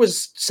 after it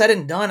was said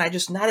and done, I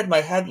just nodded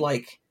my head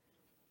like,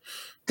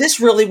 this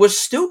really was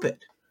stupid.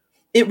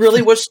 It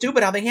really was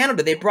stupid how they handled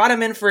it. They brought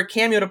him in for a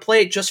cameo to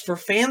play it just for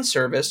fan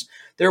service.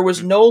 There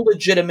was no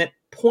legitimate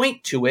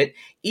point to it.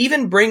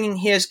 Even bringing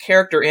his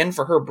character in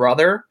for her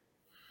brother,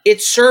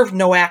 it served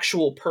no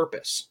actual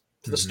purpose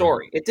to the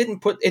story. It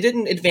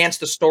didn't advance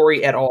the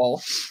story at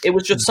all. It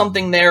was just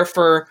something there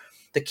for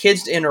the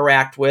kids to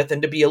interact with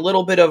and to be a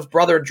little bit of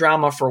brother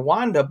drama for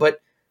Wanda.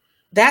 But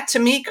that, to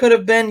me, could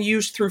have been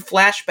used through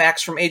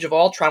flashbacks from Age of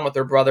Ultron with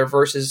her brother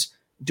versus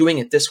doing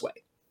it this way.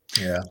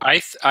 Yeah,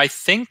 I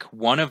think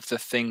one of the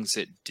things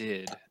it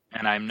did,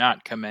 and I'm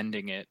not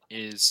commending it,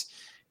 is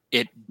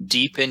it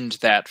deepened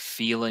that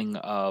feeling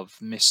of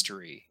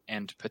mystery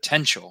and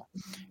potential.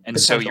 And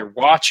so you're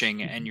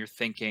watching and you're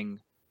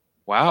thinking,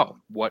 wow,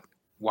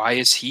 why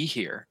is he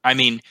here? I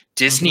mean,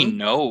 Disney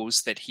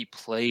knows that he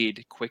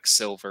played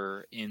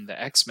Quicksilver in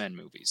the X-Men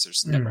movies.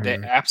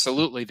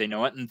 Absolutely, they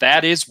know it. And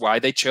that is why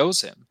they chose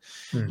him.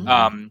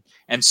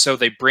 And so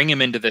they bring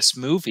him into this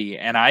movie.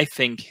 And I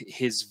think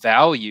his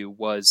value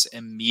was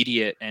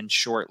immediate and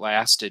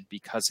short-lasted,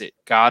 because it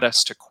got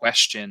us to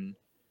question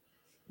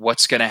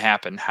what's going to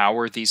happen. How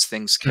are these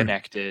things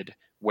connected?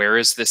 Where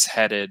is this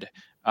headed?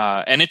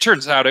 And it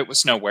turns out it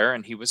was nowhere,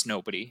 and he was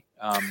nobody.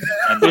 And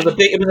it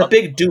was a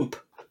big dupe.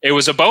 It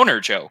was a boner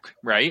joke,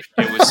 right?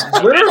 It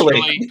was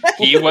literally,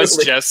 he was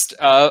just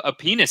a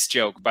penis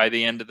joke by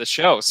the end of the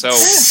show. So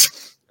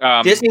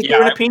Disney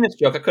doing a penis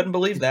joke. I couldn't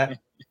believe that.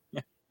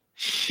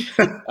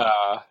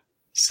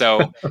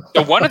 So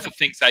one of the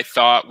things I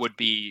thought would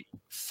be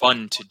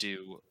fun to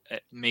do,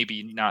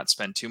 maybe not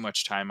spend too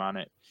much time on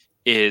it,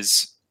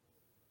 is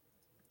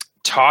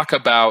talk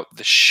about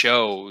the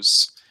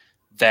shows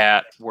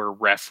that were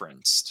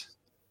referenced.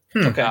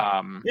 Okay.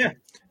 Yeah.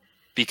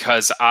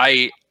 Because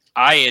I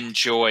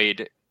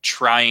enjoyed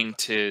trying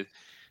to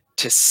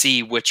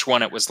see which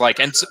one it was like.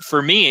 And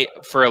for me,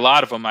 for a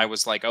lot of them, I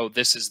was like, oh,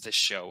 this is the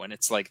show. And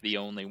it's like the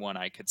only one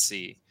I could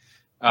see.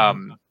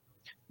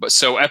 But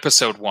so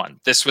episode 1,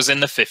 this was in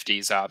the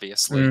 50s,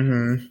 obviously.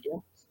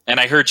 And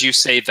I heard you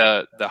say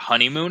the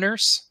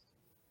Honeymooners.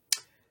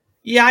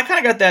 Yeah, I kind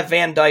of got that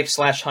Van Dyke /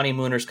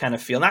 Honeymooners kind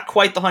of feel. Not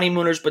quite the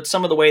Honeymooners, but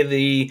some of the way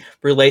the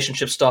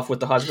relationship stuff with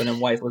the husband and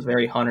wife was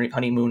very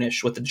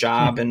honeymoonish with the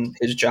job and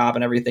his job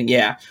and everything.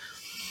 Yeah.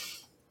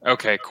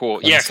 Okay, cool.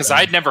 Yeah, because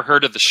I'd never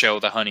heard of the show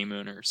The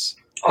Honeymooners.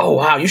 Oh,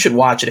 wow. You should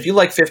watch it. If you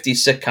like 50s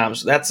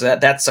sitcoms,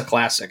 that's a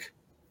classic.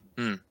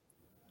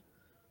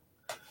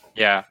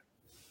 Yeah.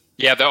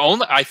 Yeah,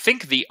 I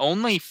think the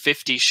only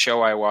 50s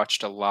show I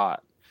watched a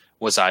lot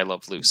was I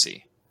Love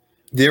Lucy.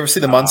 Did you ever see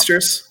The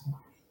Munsters?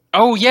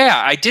 Oh,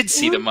 yeah, I did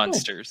see The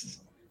Munsters.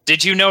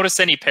 Did you notice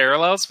any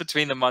parallels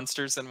between the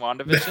Munsters and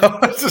WandaVision?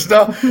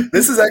 No,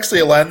 this is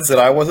actually a lens that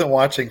I wasn't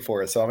watching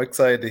for, so I'm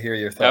excited to hear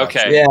your thoughts.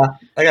 Okay. Yeah,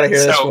 I gotta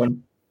hear this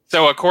one.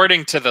 So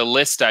according to the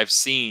list I've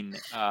seen,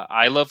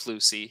 I Love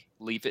Lucy,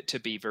 Leave It to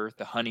Beaver,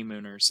 The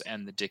Honeymooners,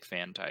 and The Dick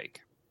Van Dyke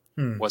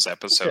was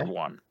episode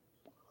 1.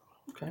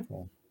 Okay.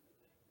 Cool.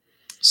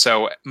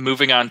 So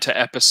moving on to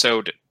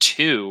episode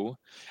 2,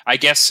 I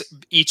guess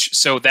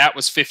so that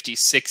was 50s,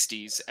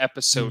 60s.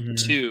 Episode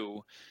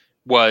 2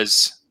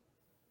 was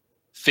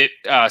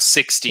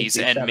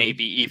 60s and 70s.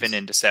 maybe even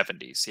into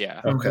 70s. Yeah.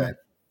 Okay.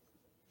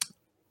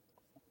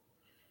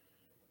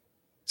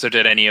 So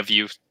did any of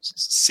you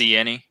see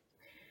any?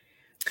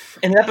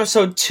 In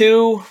episode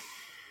 2,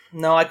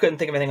 no, I couldn't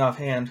think of anything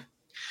offhand.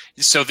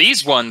 So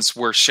these ones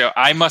were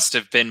I must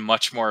have been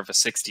much more of a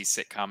 60s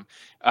sitcom.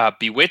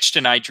 Bewitched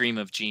and I Dream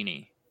of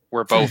Jeannie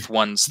were both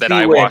ones that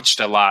I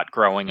watched a lot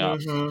growing up.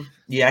 Mm-hmm.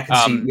 Yeah, I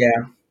can see.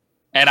 Yeah,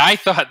 and I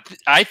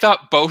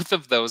thought both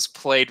of those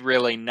played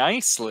really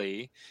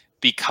nicely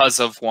because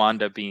of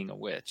Wanda being a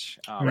witch.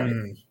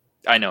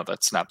 I know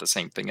that's not the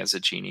same thing as a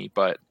genie,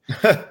 but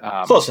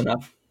close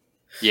enough.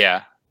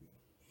 Yeah,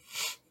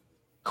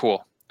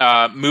 cool.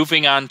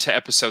 Moving on to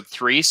episode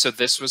 3. So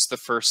this was the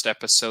first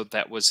episode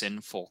that was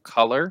in full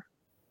color.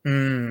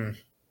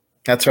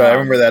 That's right. I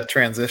remember that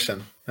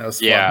transition. That was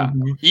fun. Yeah.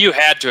 You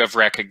had to have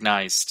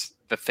recognized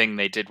the thing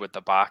they did with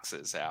the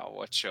boxes, Al.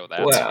 What show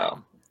that's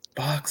from?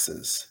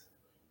 Boxes.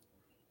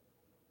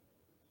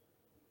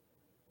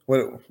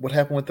 What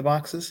happened with the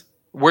boxes?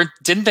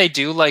 Didn't they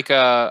do like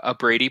a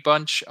Brady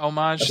Bunch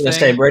homage thing?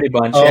 Say Brady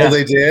Bunch. Oh,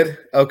 they did?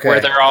 Okay. Where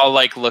they're all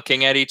like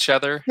looking at each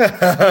other.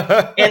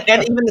 and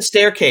even the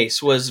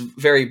staircase was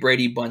very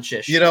Brady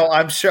Bunch-ish. You know,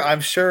 I'm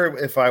sure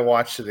if I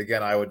watched it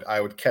again, I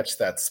would catch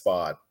that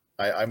spot.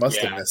 I must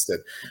have missed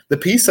it. The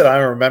piece that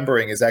I'm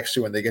remembering is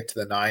actually when they get to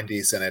the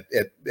 90s and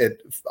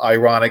it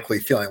ironically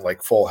feeling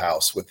like Full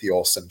House with the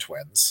Olsen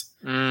twins.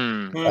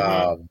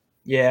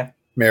 Yeah.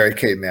 Mary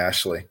Kate and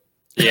Ashley.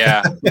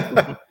 Yeah.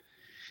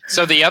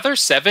 So the other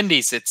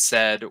 70s it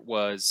said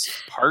was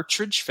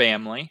Partridge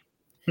Family,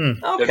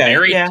 the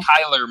Mary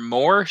Tyler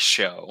Moore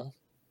Show,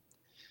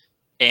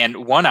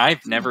 and one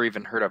I've never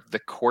even heard of, The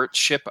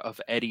Courtship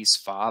of Eddie's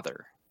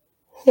Father.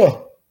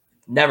 Huh.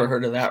 Never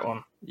heard of that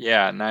one.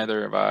 Yeah,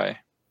 neither have I. I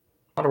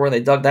wonder where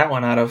they dug that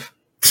one out of.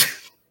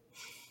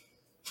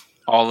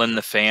 All in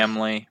the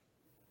Family.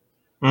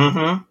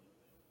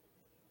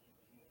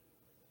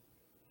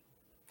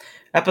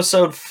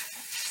 Episode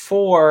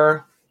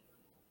 4,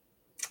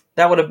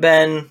 that would have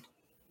been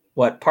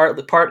what, part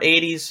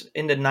 80s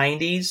into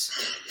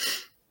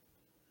 90s?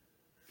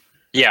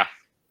 Yeah.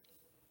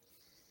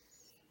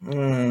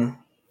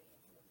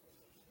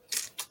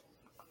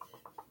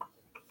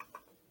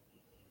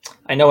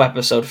 I know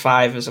episode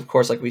 5 is, of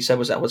course, like we said,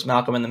 was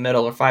Malcolm in the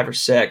Middle, or 5 or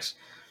 6.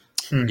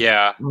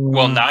 Yeah.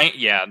 Well, the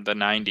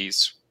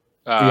 90s.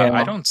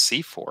 I don't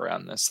see 4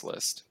 on this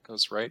list. It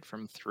goes right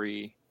from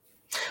 3.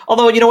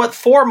 Although, you know what?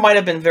 4 might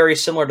have been very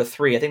similar to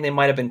 3. I think they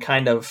might have been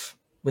kind of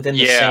within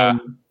the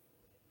same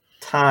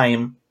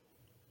time.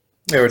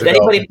 Did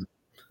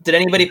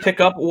anybody pick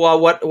up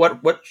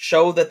what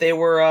show that they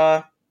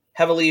were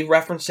heavily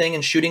referencing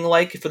and shooting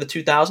like for the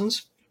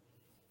 2000s?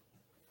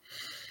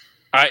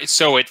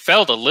 So it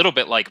felt a little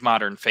bit like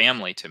Modern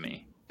Family to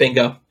me.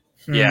 Bingo.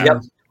 Yeah.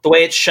 Yep. The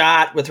way it's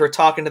shot with her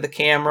talking to the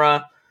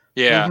camera.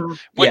 Yeah.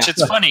 Which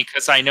it's funny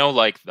because I know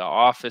like The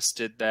Office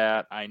did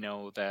that. I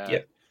know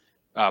that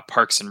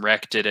Parks and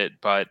Rec did it,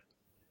 but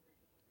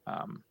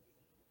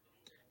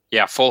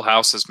Full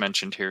House is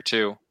mentioned here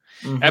too.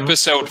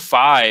 Episode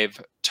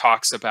 5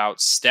 talks about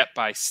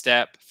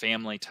step-by-step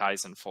family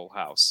ties in Full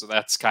House. So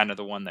that's kind of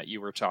the one that you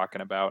were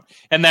talking about.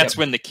 And that's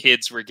when the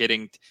kids were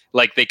getting,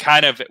 like, they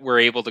kind of were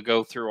able to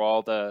go through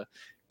all the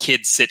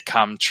kid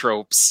sitcom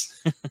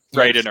tropes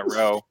right in a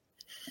row.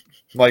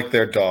 Like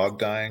their dog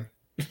dying.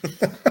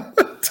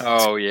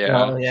 Oh,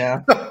 yeah. Oh,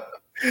 yeah.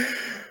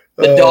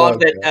 The dog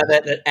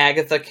that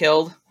Agatha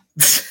killed.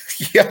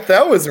 Yeah,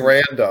 that was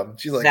random.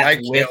 She's like, I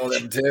witch. killed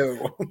him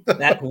too.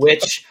 That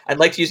witch. I'd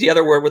like to use the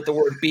other word with the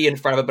word B in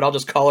front of it, but I'll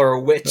just call her a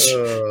witch.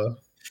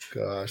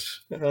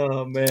 Gosh.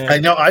 Oh, man. I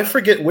know. I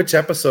forget which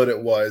episode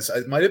it was.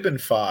 It might have been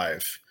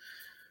 5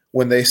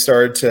 when they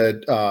started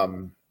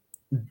to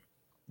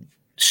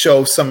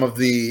show some of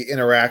the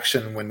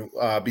interaction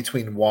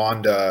between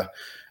Wanda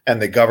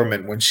and the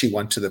government when she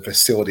went to the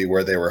facility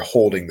where they were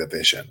holding the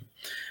vision.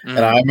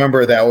 And I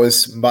remember that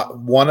was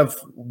one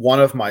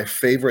of my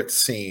favorite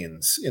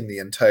scenes in the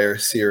entire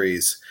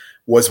series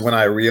was when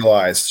I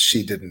realized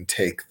she didn't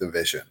take the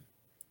vision.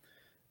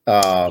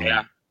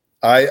 I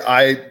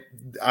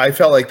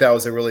felt like that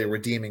was a really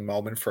redeeming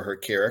moment for her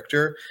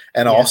character,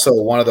 and also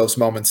one of those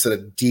moments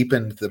that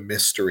deepened the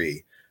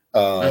mystery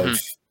of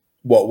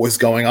what was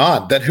going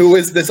on. That who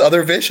is this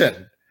other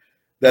vision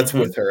that's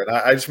with her? And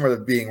I just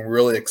remember being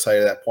really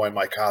excited at that point.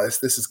 My God,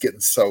 this is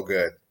getting so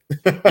good.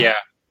 Yeah.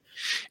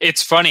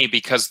 It's funny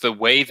because the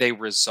way they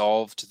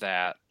resolved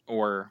that,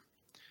 or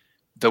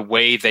the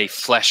way they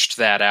fleshed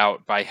that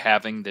out by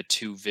having the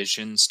two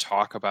visions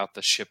talk about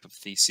the ship of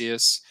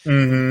Theseus,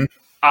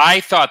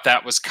 I thought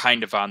that was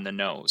kind of on the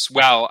nose.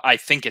 Well, I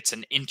think it's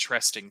an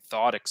interesting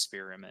thought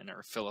experiment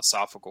or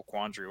philosophical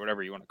quandary,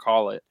 whatever you want to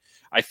call it.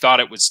 I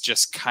thought it was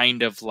just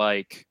kind of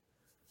like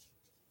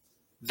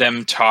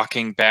them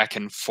talking back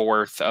and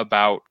forth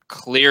about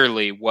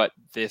clearly what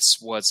this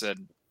was a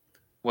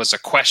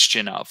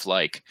question of,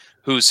 like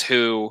who's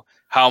who,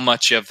 how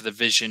much of the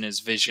Vision is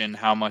Vision,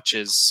 how much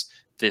is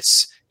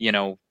this,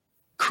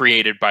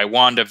 created by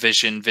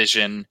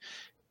Vision.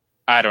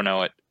 I don't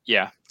know it.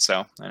 Yeah.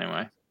 So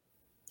anyway.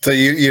 So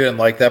you didn't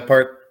like that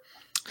part?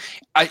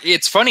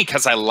 It's funny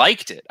because I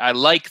liked it. I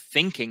like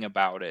thinking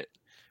about it,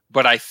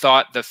 but I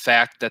thought the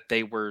fact that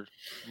they were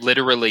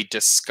literally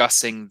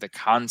discussing the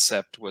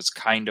concept was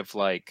kind of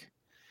like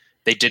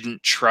they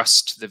didn't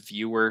trust the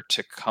viewer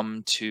to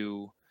come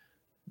to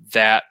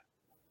that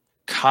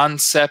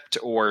concept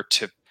or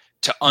to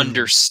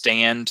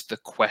understand the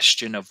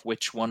question of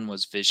which one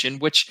was Vision.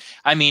 Which,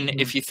 I mean,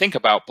 if you think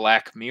about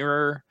Black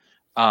Mirror,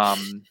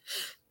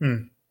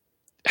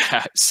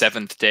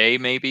 Seventh Day,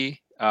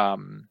 maybe, or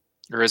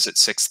is it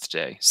Sixth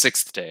Day?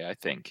 Sixth Day, I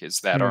think, is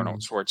that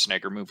Arnold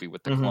Schwarzenegger movie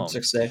with the clones.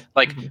 Sixth Day.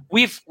 Like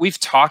we've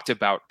talked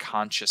about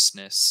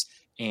consciousness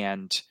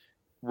and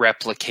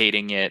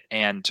replicating it,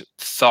 and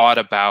thought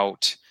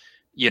about,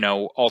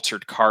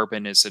 altered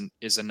carbon is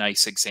a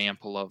nice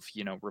example of,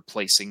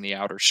 replacing the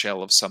outer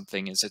shell of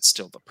something. Is it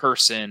still the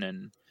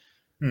person?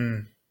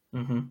 And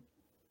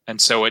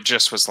so it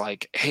just was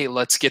like, hey,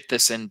 let's get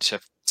this into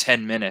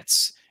 10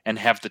 minutes and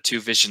have the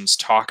two Visions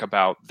talk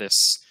about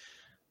this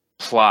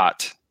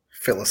plot.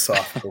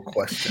 Philosophical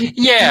question.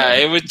 Yeah,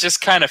 it would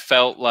just kind of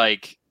felt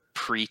like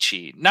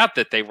preachy. Not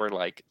that they were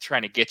like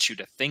trying to get you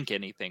to think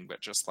anything, but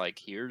just like,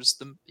 here's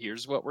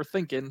what we're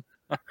thinking.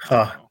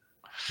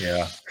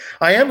 Yeah,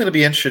 I am going to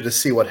be interested to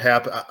see what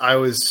happened. It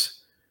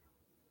was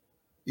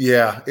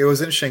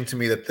interesting to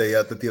me that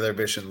that the other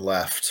Vision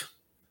left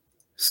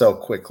so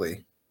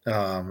quickly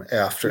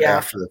after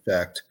the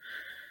fact.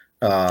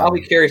 I'll be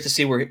curious to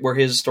see where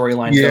his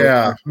storyline goes.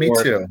 Yeah, me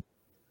too.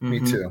 Me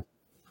too.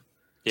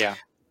 Yeah.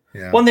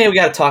 One thing we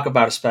got to talk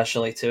about,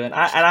 especially too,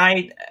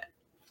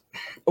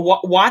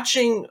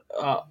 watching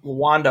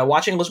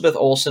watching Elizabeth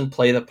Olsen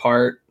play the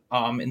part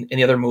in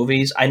the other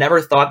movies, I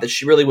never thought that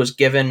she really was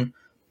given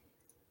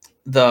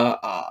the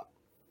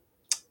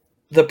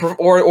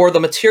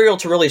material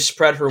to really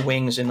spread her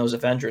wings in those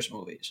Avengers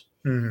movies.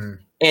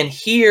 And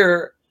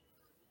here,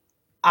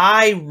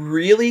 I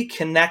really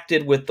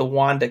connected with the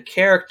Wanda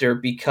character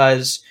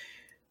because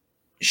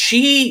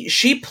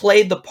she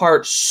played the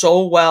part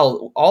so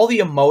well. All the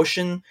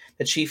emotion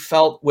that she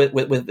felt with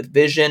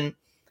Vision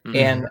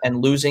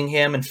and losing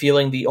him and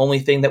feeling the only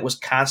thing that was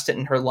constant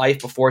in her life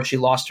before she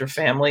lost her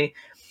family.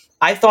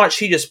 I thought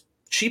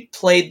she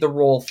played the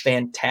role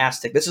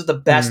fantastic. This is the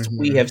best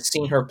we have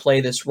seen her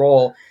play this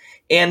role.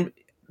 And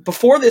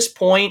before this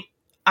point,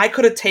 I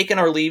could have taken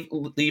or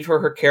leave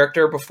her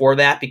character before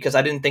that because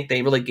I didn't think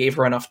they really gave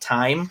her enough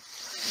time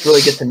to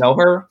really get to know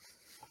her.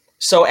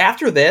 So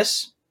after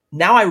this,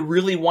 now I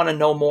really want to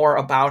know more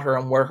about her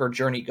and where her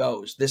journey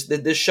goes.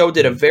 This show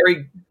did a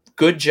very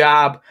good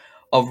job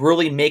of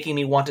really making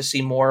me want to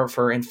see more of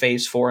her in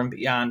Phase 4 and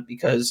beyond,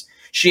 because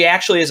she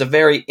actually is a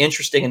very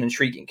interesting and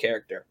intriguing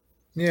character.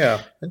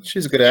 Yeah, and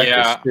she's a good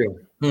actress too.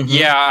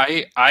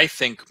 Yeah, I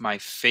think my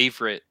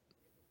favorite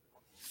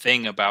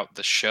thing about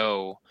the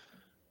show,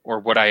 or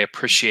what I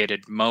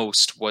appreciated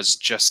most, was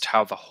just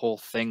how the whole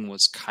thing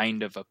was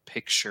kind of a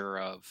picture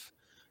of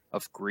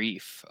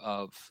grief,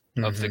 of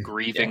the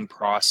grieving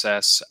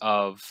process,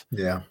 of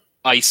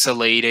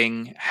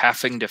isolating,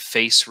 having to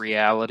face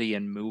reality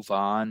and move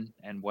on,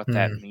 and what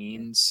that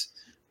means.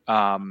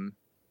 I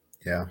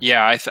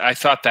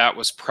thought that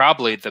was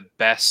probably the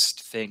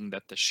best thing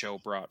that the show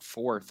brought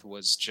forth,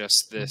 was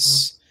just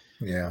this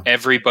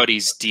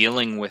everybody's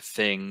dealing with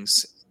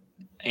things,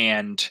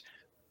 and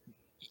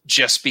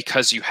just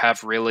because you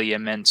have really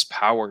immense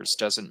powers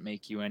doesn't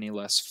make you any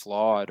less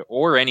flawed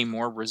or any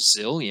more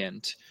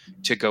resilient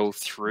to go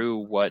through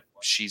what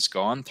she's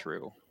gone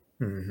through.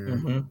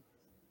 The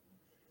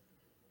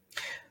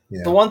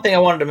one thing I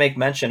wanted to make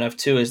mention of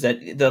too is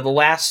that the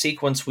last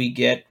sequence we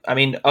get, I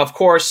mean, of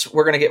course,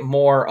 we're going to get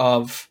more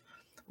of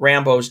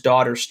Rambo's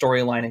daughter's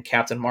storyline in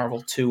Captain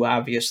Marvel 2.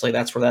 Obviously,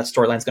 that's where that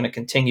storyline is going to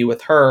continue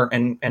with her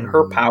and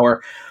her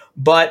power.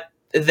 But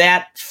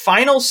that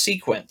final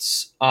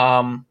sequence,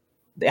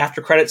 the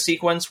after credit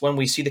sequence, when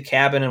we see the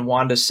cabin and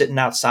Wanda sitting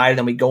outside, and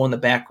then we go in the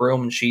back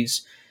room and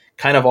she's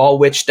kind of all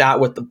witched out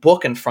with the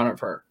book in front of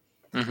her.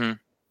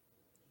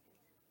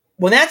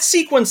 When that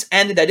sequence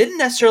ended, I didn't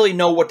necessarily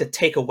know what to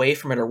take away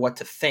from it or what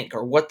to think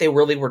or what they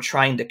really were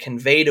trying to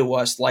convey to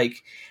us.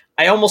 Like,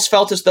 I almost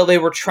felt as though they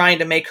were trying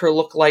to make her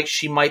look like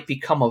she might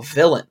become a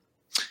villain.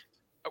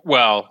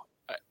 Well,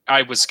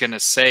 I was going to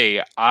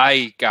say,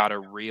 I got a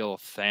real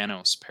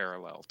Thanos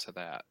parallel to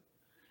that.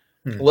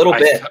 A little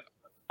bit.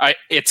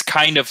 It's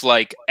kind of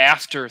like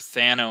after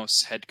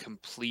Thanos had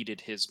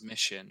completed his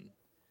mission,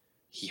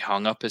 he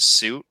hung up his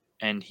suit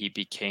and he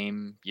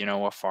became,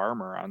 a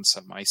farmer on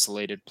some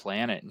isolated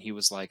planet. And he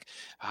was like,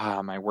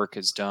 my work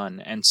is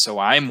done. And so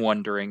I'm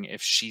wondering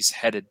if she's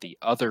headed the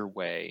other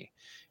way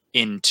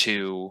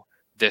into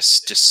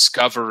this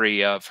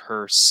discovery of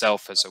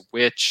herself as a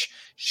witch.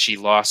 She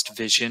lost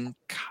Vision,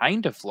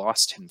 kind of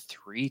lost him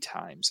 3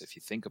 times, if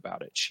you think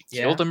about it. She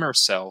killed him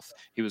herself.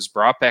 He was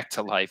brought back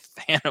to life.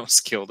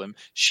 Thanos killed him.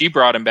 She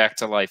brought him back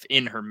to life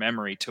in her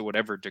memory to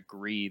whatever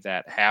degree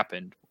that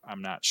happened.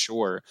 I'm not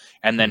sure.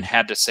 And then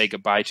had to say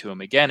goodbye to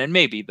him again, and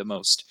maybe the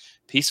most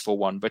peaceful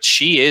one. But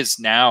she is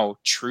now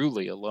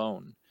truly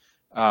alone.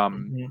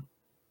 And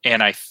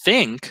I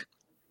think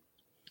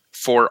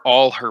for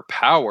all her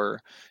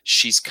power,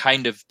 she's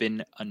kind of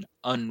been an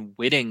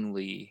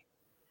unwittingly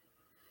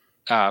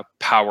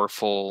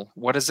powerful.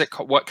 What is it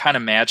called? What kind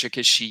of magic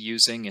is she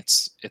using?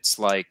 It's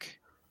like,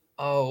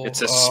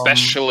 it's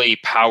especially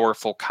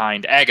powerful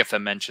kind. Agatha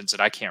mentions it.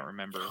 I can't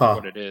remember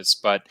what it is,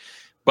 but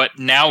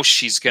now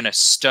she's going to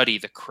study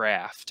the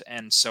craft,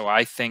 and so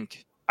I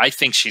think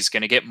she's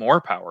going to get more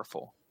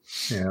powerful.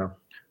 Yeah.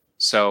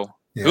 So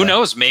who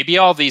knows? Maybe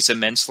all these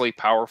immensely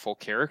powerful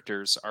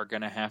characters are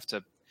going to have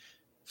to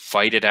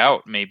fight it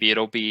out. Maybe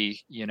it'll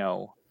be,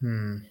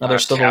 another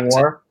Civil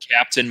War.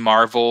 Captain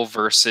Marvel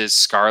versus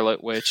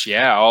Scarlet Witch.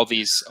 Yeah, all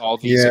these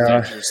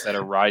Avengers that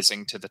are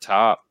rising to the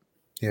top.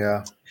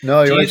 Yeah.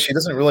 No, you're right. She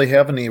doesn't really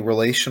have any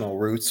relational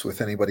roots with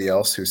anybody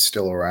else who's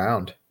still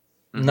around.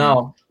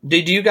 No.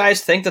 Did you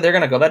guys think that they're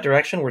going to go that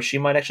direction where she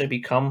might actually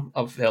become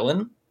a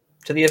villain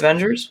to the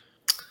Avengers?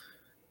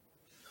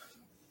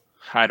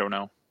 I don't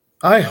know.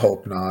 I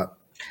hope not.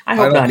 I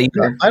hope not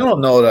either. I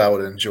don't know that I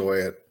would enjoy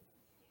it.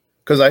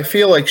 Because I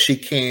feel like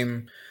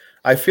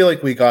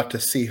we got to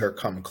see her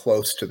come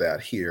close to that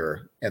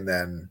here and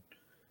then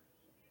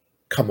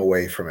come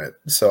away from it.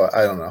 So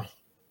I don't know.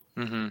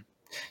 Mm-hmm.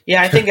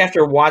 Yeah, I think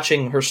after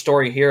watching her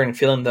story here and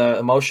feeling the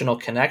emotional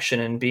connection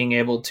and being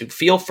able to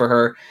feel for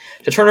her,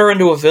 to turn her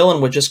into a villain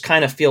would just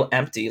kind of feel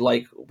empty.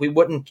 Like, we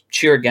wouldn't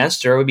cheer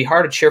against her. It would be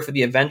hard to cheer for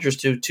the Avengers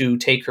to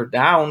take her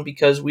down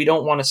because we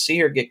don't want to see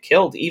her get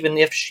killed. Even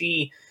if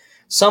she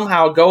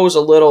somehow goes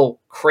a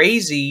little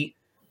crazy.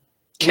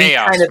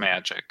 Chaos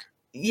magic.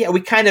 Yeah, we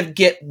kind of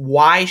get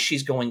why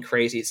she's going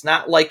crazy. It's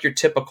not like your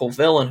typical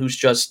villain who's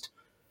just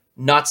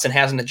nuts and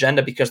has an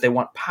agenda because they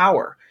want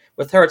power.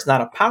 With her, it's not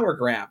a power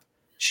grab.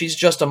 She's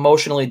just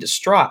emotionally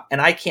distraught.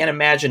 And I can't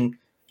imagine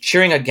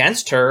cheering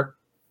against her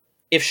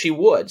if she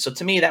would. So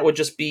to me, that would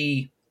just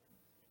be...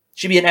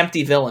 she'd be an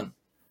empty villain.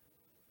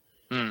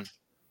 It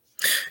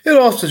would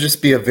also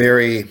just be a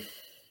very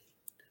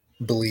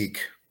bleak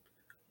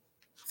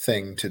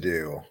thing to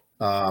do.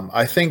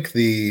 I think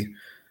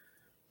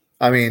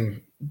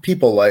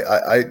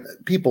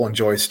people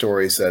enjoy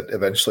stories that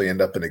eventually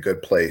end up in a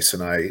good place,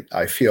 and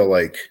I feel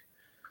like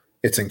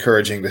it's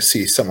encouraging to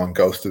see someone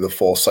go through the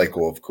full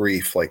cycle of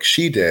grief like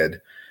she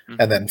did,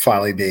 and then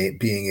finally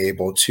being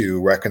able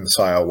to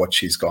reconcile what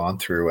she's gone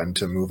through and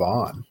to move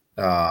on.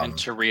 And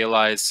to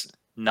realize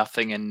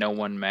nothing and no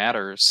one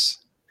matters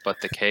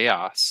but the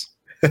chaos.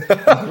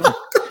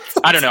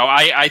 I don't know.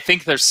 I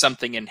think there's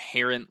something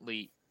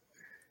inherently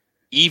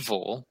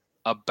evil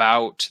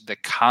about the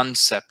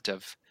concept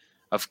of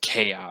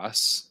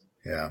chaos.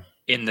 Yeah.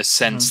 In the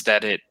sense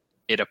that it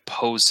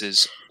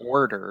opposes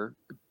order,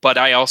 but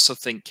I also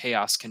think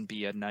chaos can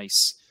be a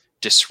nice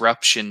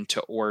disruption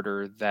to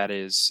order that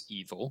is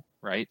evil,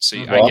 right? So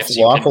I guess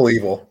lawful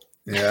evil.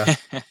 Yeah.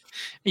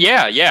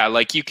 yeah.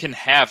 Like, you can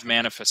have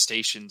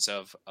manifestations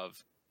of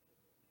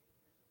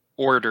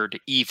ordered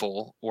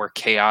evil or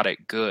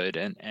chaotic good,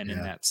 and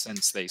in that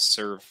sense they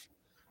serve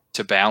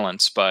to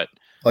balance. But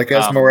like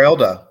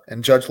Esmeralda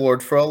and Judge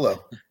Lord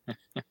Frollo.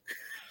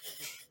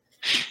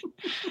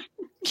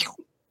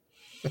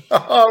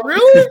 Oh,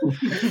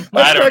 really?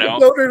 I don't know.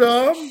 Notre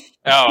Dame.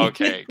 Oh,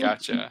 okay,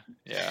 gotcha.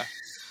 Yeah.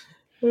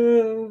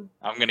 I'm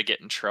gonna get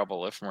in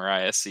trouble if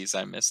Mariah sees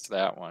I missed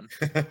that one.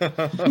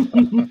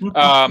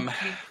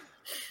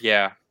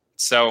 Yeah.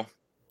 So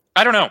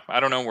I don't know. I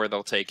don't know where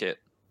they'll take it.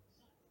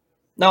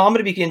 No, I'm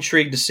gonna be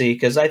intrigued to see,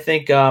 because I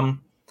think her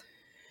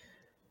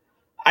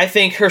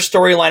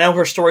storyline. I know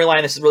her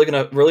storyline is really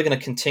gonna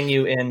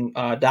continue in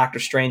Doctor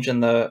Strange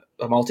and the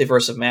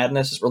Multiverse of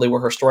Madness. Is really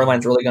where her storyline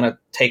is really gonna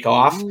take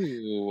off.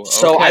 Ooh,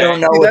 so okay. I don't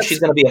know if she's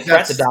gonna be a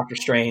threat to Doctor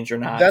Strange or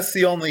not. That's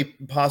the only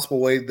possible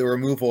way. The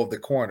removal of the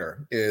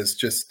corner is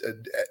just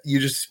you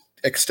just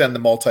extend the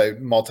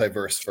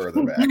multiverse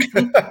further back.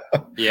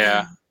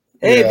 Yeah.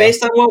 Hey,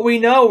 based on what we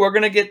know, we're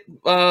gonna get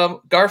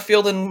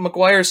Garfield and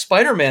Maguire's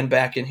Spider-Man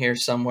back in here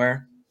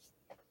somewhere.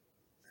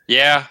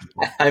 Yeah.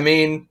 I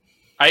mean.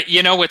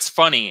 It's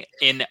funny,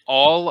 in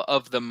all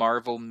of the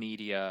Marvel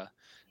media,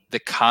 the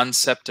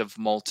concept of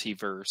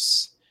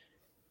multiverse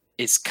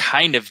is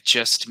kind of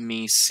just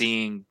me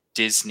seeing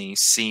Disney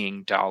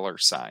seeing dollar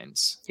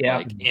signs. Yeah.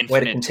 Like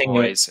infinite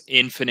toys,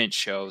 infinite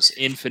shows,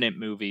 infinite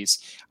movies.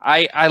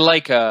 I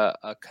like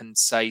a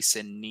concise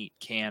and neat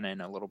canon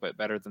a little bit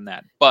better than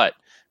that. But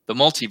the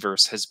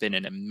multiverse has been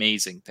an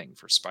amazing thing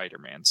for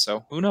Spider-Man.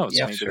 So who knows?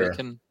 Yeah, maybe sure. they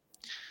can.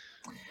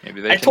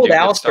 I told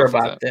Alistair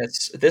about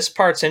this. This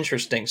part's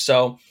interesting.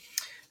 So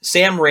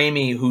Sam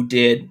Raimi, who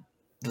did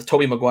the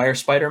Tobey Maguire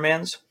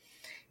Spider-Mans,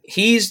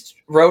 he's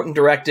wrote and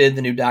directed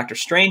the new Doctor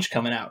Strange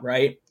coming out,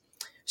 right?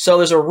 So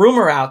there's a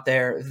rumor out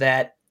there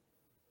that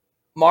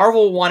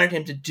Marvel wanted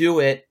him to do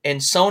it,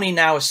 and Sony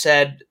now has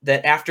said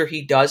that after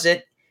he does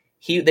it,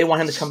 they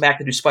want him to come back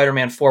to do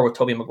Spider-Man 4 with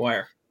Tobey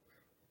Maguire.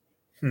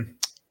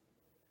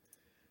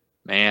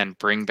 Man,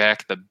 bring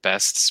back the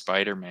best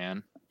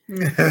Spider-Man.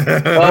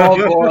 Oh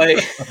boy.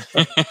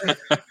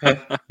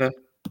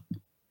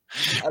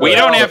 We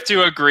don't have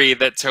to agree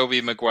that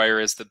Tobey Maguire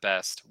is the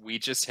best. We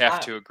just have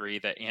to agree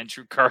that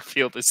Andrew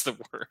Garfield is the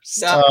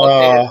worst.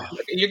 Okay.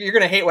 You're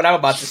going to hate what I'm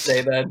about to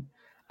say then.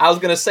 I was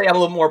going to say I'm a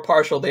little more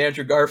partial to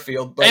Andrew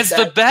Garfield. But as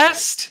the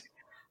best?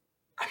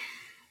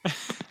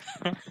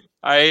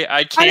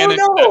 I can't. I don't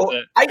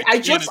know.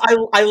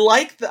 I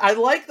like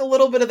the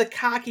little bit of the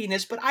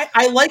cockiness, but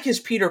I like his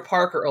Peter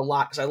Parker a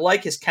lot because I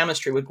like his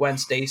chemistry with Gwen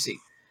Stacy.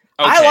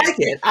 Okay. I like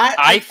it.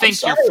 I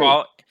think you're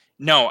fault.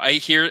 No,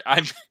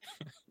 I'm.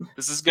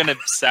 This is gonna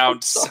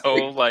sound so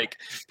like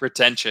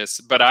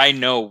pretentious, but I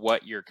know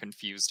what you're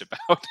confused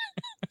about.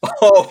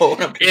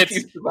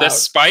 It's the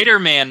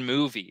Spider-Man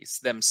movies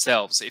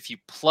themselves. If you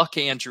pluck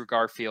Andrew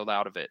Garfield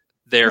out of it,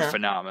 they're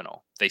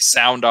phenomenal. They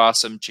sound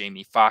awesome.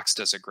 Jamie Foxx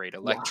does a great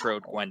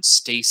Electrode. Wow. Gwen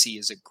Stacy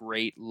is a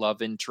great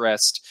love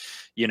interest.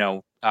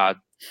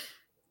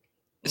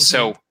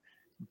 So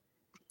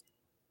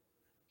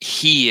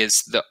he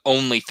is the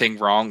only thing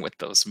wrong with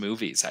those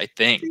movies, I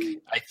think.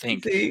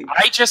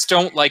 I just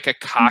don't like a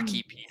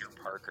cocky Peter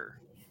Parker.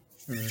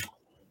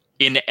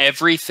 In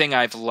everything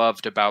I've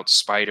loved about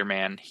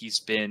Spider-Man, he's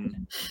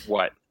been,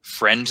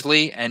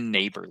 friendly and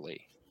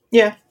neighborly.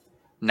 Yeah.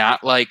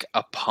 Not like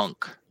a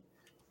punk.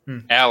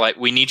 Al,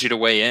 we need you to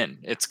weigh in.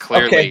 It's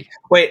clearly... Okay.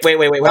 Wait.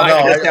 Well, I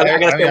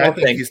gotta say one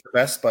thing. He's the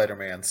best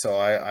Spider-Man, so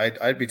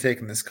I'd be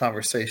taking this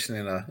conversation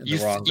in the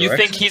wrong direction. You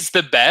think he's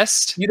the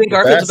best? You think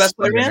Garfield's the best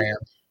Spider-Man?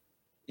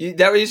 Is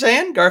that what you're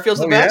saying? Garfield's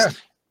the best?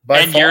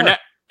 Yeah.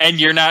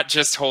 You're not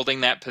just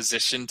holding that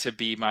position to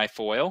be my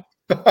foil?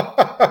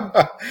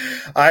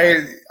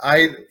 I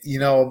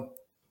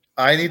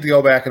need to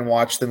go back and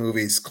watch the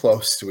movies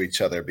close to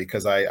each other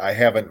because I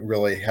haven't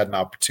really had an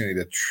opportunity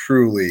to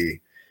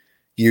truly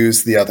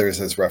use the others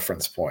as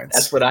reference points.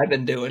 That's what I've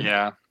been doing.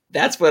 Yeah.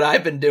 That's what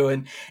I've been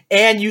doing.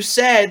 And you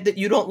said that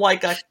you don't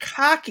like a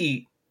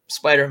cocky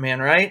Spider-Man,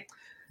 right?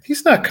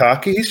 He's not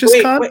cocky. He's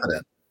just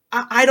confident.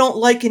 I don't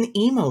like an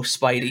emo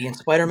Spidey in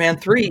Spider-Man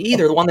 3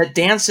 either. The one that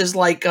dances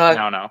like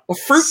a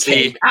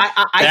fruitcake.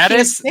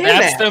 That's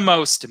the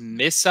most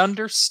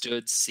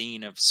misunderstood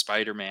scene of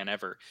Spider-Man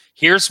ever.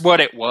 Here's what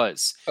it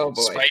was. Oh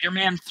boy.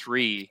 Spider-Man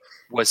 3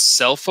 was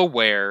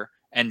self-aware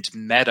and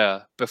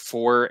meta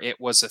before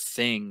it was a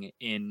thing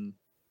in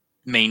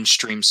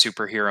mainstream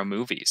superhero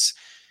movies.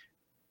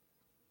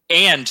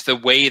 And the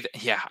way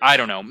I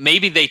don't know.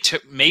 Maybe they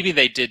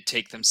did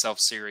take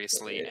themselves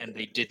seriously and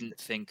they didn't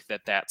think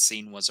that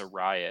scene was a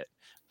riot.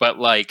 But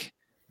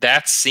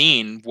that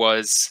scene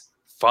was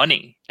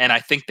funny, and I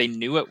think they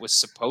knew it was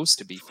supposed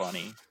to be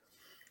funny.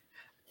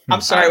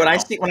 I'm sorry, when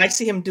I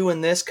see him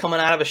doing this,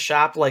 coming out of a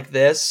shop like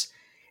this,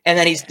 and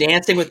then he's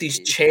dancing with these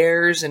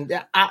chairs,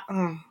 and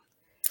I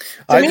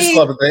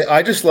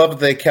just love that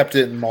they kept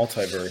it in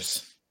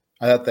multiverse.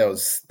 I thought that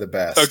was the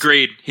best.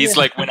 Agreed. He's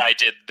like, when I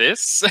did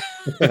this.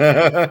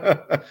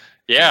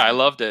 Yeah, I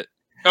loved it.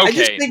 Okay. I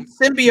just think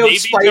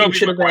symbiote Spidey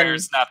should have been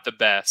not the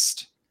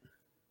best.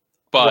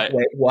 But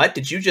wait, what?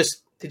 Did you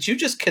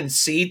just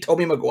concede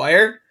Tobey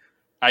Maguire?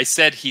 I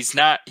said he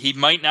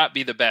might not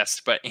be the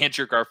best, but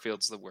Andrew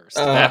Garfield's the worst.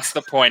 That's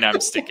the point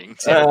I'm sticking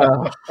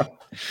to.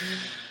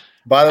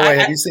 By the way,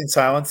 have you seen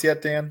Silence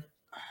yet, Dan?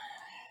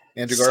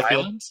 Andrew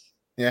Garfield? Silence?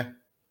 Yeah.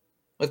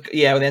 With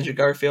Andrew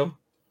Garfield.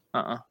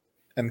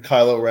 And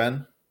Kylo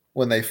Ren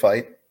when they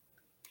fight?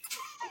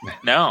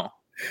 No.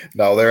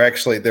 No,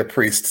 they're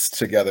priests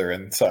together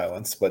in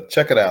Silence, but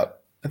check it out.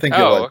 I think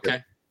you'll like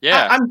it.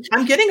 Yeah.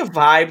 I'm getting a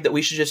vibe that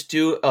we should just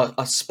do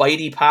a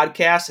Spidey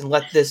podcast and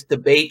let this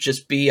debate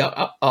just be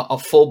a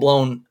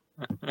full-blown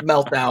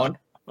meltdown.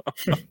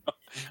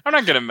 I'm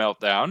not going to melt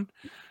down.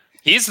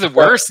 He's the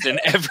worst and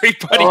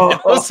everybody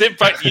knows it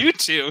but you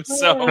two.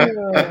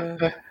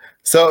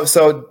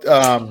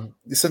 So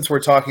since we're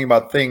talking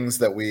about things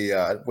that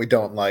we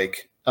don't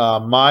like,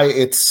 my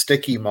It's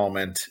Sticky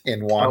moment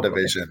in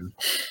WandaVision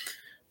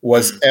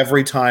was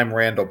every time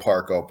Randall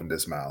Park opened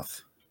his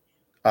mouth.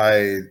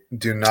 I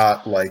do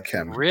not like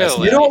him.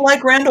 Really? You don't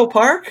like Randall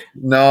Park?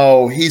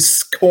 No,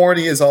 he's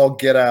corny as all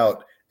get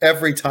out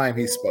every time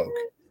he spoke.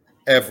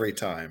 Every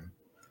time.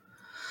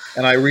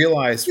 And I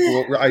realized,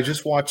 I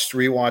just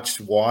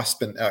rewatched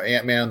Wasp and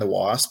Ant-Man and the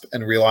Wasp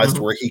and realized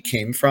where he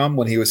came from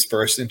when he was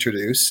first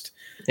introduced.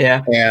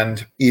 Yeah.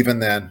 And even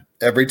then,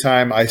 every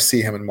time I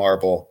see him in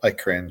Marvel, I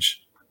cringe.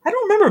 I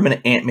don't remember him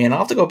in Ant-Man. I'll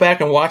have to go back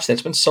and watch that.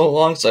 It's been so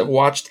long since I've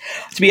watched.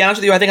 To be honest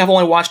with you, I think I've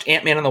only watched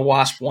Ant-Man and the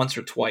Wasp once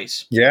or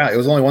twice. Yeah, it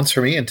was only once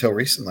for me until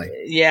recently.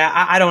 Yeah,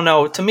 I don't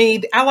know. To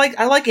me, I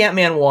like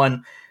Ant-Man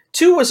 1.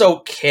 2 was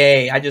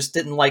okay. I just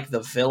didn't like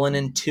the villain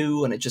in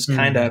 2, and it just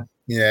kind of...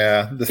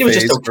 Yeah, it was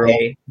just okay.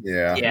 Girl.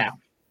 Yeah.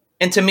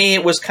 And to me,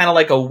 it was kind of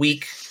like a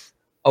weak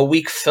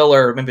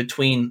filler in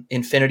between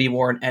Infinity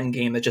War and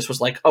Endgame that just was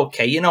like,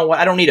 okay, you know what?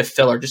 I don't need a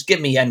filler. Just give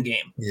me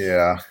Endgame.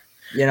 Yeah.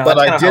 You know, But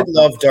that's I kinda did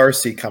love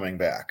Darcy coming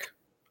back.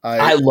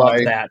 I love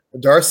that.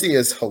 Darcy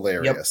is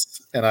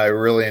hilarious, and I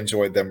really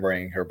enjoyed them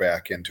bringing her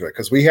back into it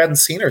because we hadn't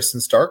seen her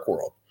since Dark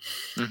World.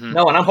 Mhm.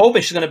 No, and I'm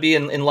hoping she's going to be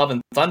in Love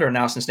and Thunder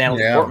now since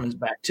Natalie Yeah. Portman's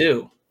back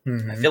too.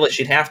 I feel like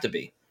she'd have to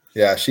be.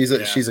 Yeah, she's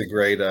a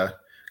great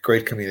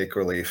comedic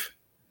relief.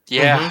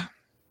 Yeah.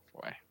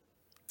 Boy.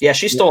 Yeah,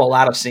 she stole a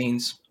lot of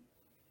scenes.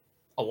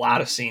 A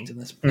lot of scenes in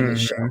this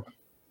show.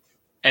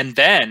 And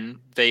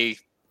then they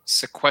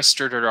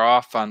sequestered her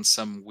off on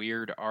some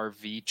weird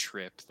RV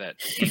trip that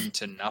came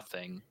to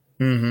nothing.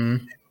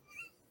 Mm-hmm.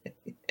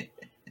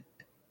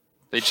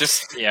 They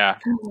just, yeah,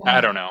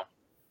 I don't know.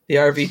 The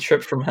RV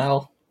trip from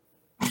hell.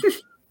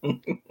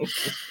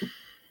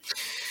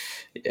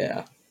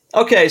 Yeah.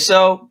 Okay,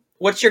 so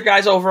what's your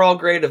guys' overall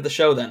grade of the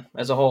show then,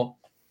 as a whole?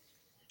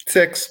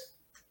 6.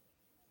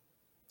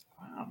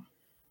 Wow.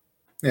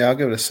 Yeah, I'll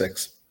give it a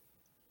 6.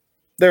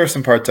 There were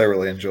some parts I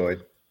really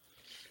enjoyed.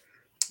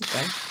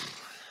 Okay.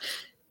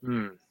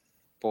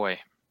 Boy.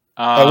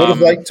 I would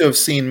have liked to have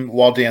seen,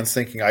 while Dan's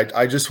thinking,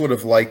 I just would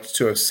have liked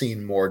to have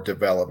seen more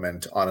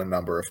development on a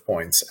number of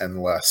points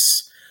and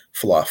less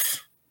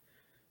fluff.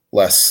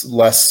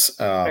 Less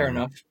Fair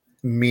enough.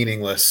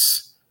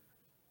 meaningless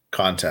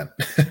content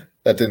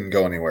that didn't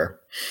go anywhere.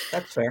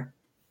 That's fair.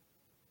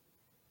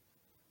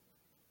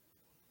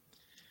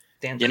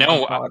 Dan's You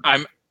know,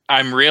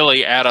 I'm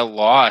really at a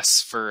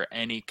loss for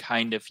any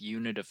kind of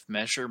unit of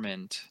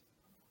measurement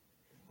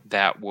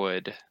that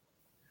would.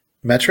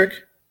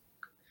 Metric?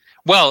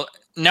 Well,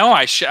 no,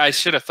 I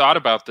should have thought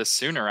about this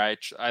sooner.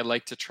 I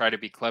like to try to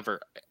be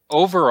clever.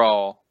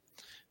 Overall,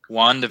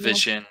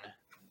 WandaVision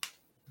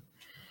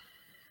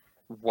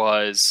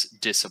was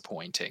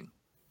disappointing.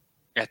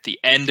 At the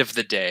end of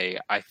the day,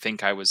 I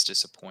think I was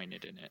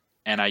disappointed in it.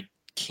 And I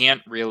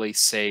can't really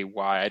say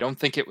why. I don't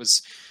think it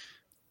was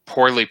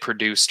poorly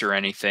produced or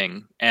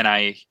anything. And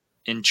I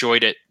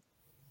enjoyed it.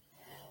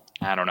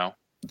 I don't know.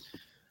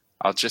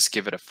 I'll just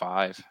give it a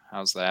 5.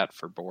 How's that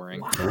for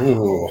boring?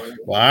 Ooh,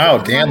 wow,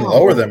 Dan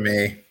lower than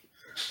me.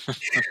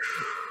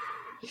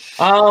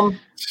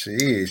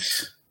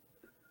 Jeez.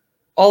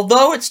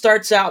 Although it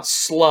starts out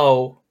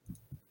slow,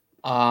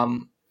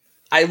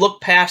 I look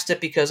past it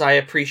because I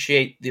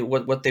appreciate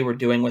what they were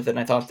doing with it, and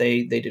I thought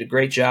they did a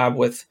great job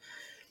with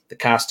the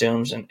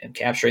costumes and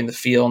capturing the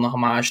feel and the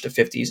homage to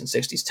 50s and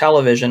 60s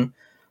television.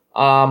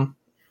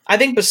 I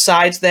think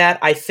besides that,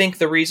 I think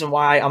the reason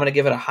why I'm going to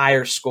give it a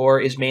higher score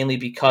is mainly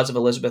because of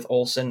Elizabeth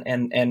Olsen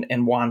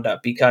and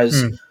Wanda,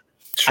 because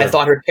Sure. I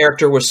thought her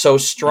character was so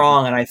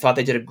strong, and I thought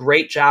they did a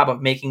great job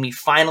of making me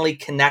finally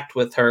connect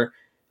with her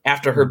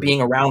after her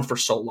being around for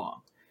so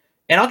long.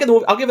 And I'll give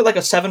it like a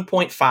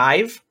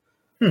 7.5,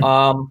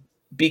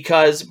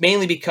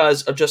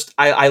 because of just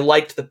I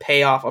liked the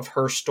payoff of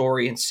her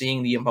story and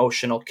seeing the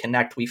emotional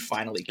connect we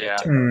finally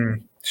get to her.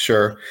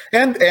 Sure.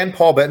 And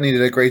Paul Bettany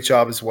did a great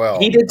job as well.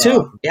 He did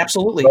too.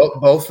 Absolutely.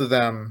 Both of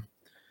them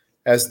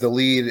as the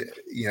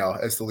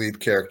lead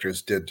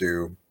characters did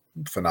do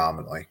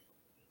phenomenally.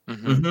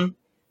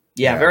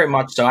 Yeah, very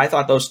much so. I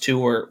thought those two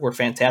were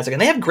fantastic, and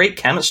they have great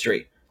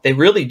chemistry. They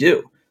really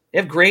do. They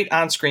have great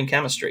on-screen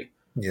chemistry.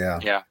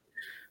 Yeah.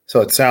 So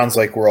it sounds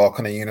like we're all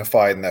kind of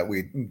unified in that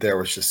there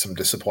was just some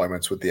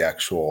disappointments with the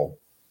actual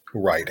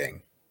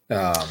writing,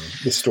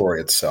 the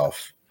story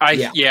itself.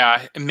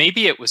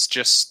 Maybe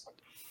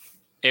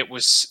it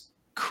was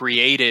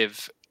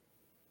creative,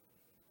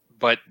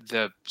 but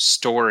the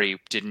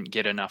story didn't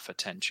get enough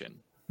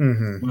attention.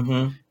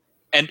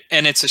 And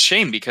it's a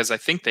shame because I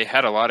think they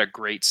had a lot of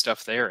great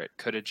stuff there. It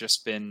could have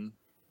just been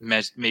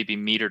maybe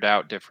metered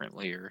out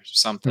differently or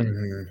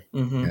something.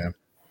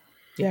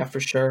 Yeah, for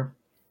sure.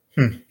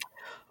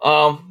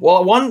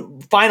 Well,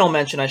 one final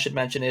mention I should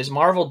mention is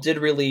Marvel did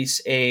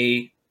release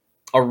a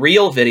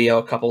reel video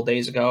a couple of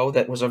days ago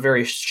that was a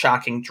very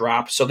shocking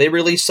drop. So they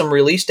released some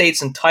release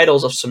dates and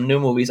titles of some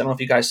new movies. I don't know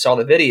if you guys saw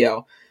the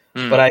video,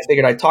 but I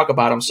figured I'd talk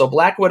about them. So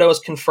Black Widow is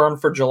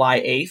confirmed for July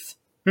 8th.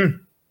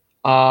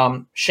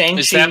 Shang-Chi.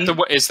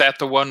 Is that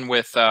the one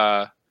with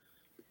the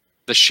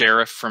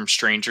sheriff from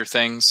Stranger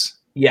Things?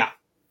 Yeah.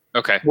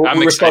 Okay.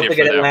 We were supposed to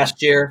get it that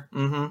last year.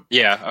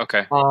 Yeah,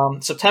 okay.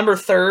 September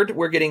 3rd,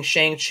 we're getting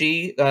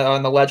Shang-Chi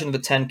on The Legend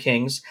of the Ten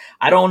Kings.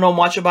 I don't know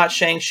much about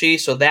Shang-Chi,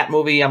 so that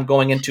movie I'm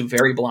going into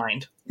very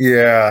blind.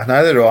 Yeah,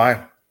 neither do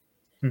I.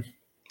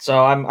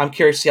 So I'm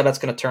curious to see how that's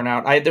going to turn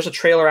out. There's a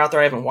trailer out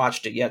there. I haven't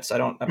watched it yet, so I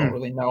don't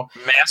really know.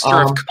 Master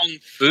of Kung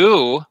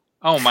Fu.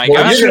 Oh my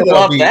well, gosh! You're gonna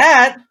love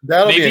that.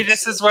 Maybe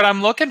this is what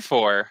I'm looking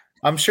for.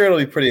 I'm sure it'll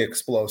be pretty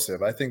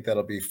explosive. I think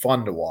that'll be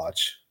fun to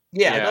watch.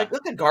 Yeah, like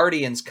the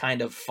Guardians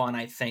kind of fun.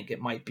 I think it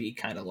might be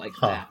kind of like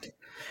that.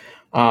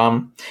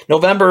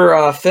 November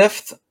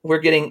 5th, we're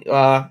getting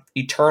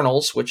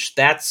Eternals, which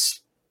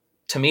that's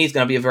to me is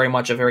going to be very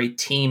much a very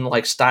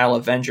team-like style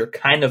Avenger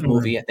kind of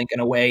movie. I think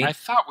in a way. I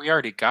thought we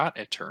already got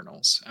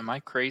Eternals. Am I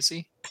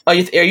crazy? Are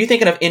you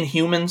thinking of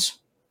Inhumans?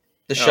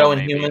 The show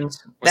maybe. Inhumans.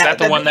 Was that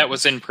the one that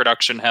was in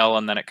production hell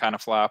and then it kind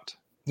of flopped?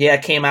 Yeah,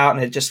 it came out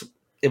and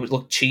it would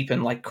look cheap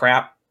and like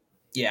crap.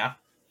 Yeah.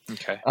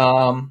 Okay.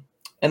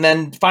 And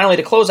then finally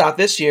to close out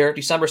this year,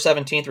 December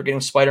 17th, we're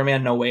getting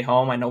Spider-Man No Way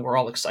Home. I know we're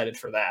all excited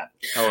for that.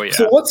 Oh yeah.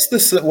 So what's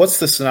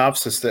the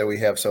synopsis that we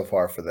have so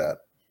far for that?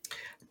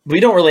 We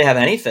don't really have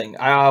anything.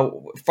 As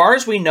far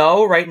as we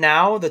know right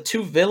now, the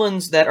two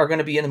villains that are going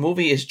to be in the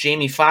movie is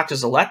Jamie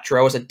Foxx's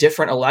Electro, is a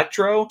different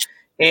Electro,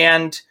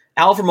 and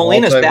Alfred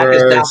Molina's back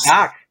as Doc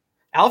Ock.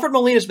 Alfred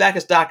Molina's back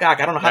as Doc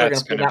Ock. I don't know how they're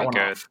going to pull that one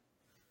off.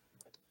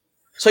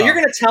 So you're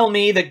going to tell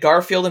me that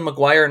Garfield and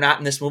Maguire are not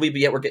in this movie, but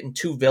yet we're getting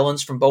two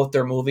villains from both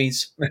their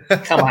movies?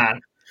 Come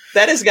on.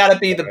 That has got to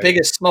be the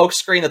biggest smoke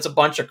screen that's a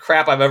bunch of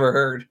crap I've ever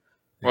heard.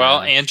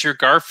 Well, Andrew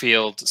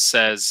Garfield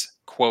says,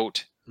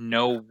 quote,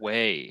 "No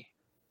way.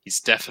 He's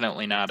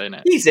definitely not in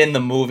it." He's in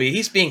the movie.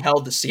 He's being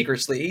held to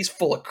secrecy. He's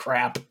full of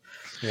crap.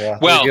 Yeah.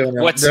 Well,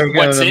 what's $1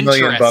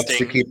 million interesting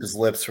to keep his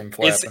lips from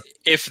flapping. is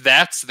if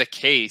that's the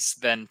case,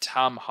 then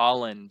Tom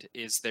Holland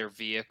is their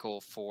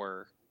vehicle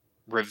for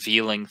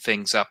revealing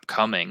things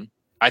upcoming.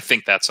 I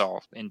think that's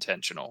all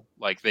intentional.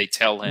 Like they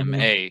tell him,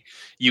 "Hey,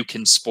 you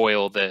can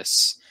spoil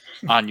this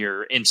on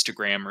your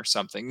Instagram or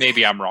something."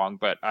 Maybe I'm wrong,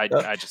 but I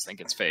just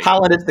think it's fake.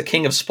 Holland is the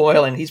king of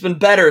spoiling. He's been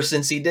better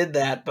since he did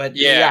that, but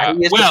yeah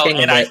he is the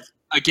king of it.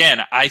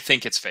 I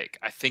think it's fake.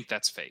 I think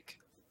that's fake.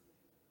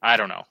 I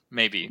don't know.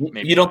 Maybe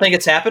you don't think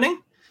it's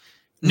happening?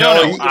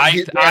 No.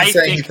 I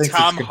think he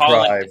Tom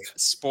Holland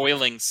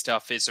spoiling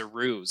stuff is a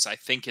ruse. I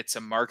think it's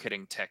a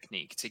marketing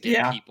technique to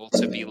get people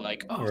to be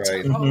like, "Oh,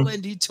 right. Tom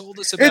Holland, he told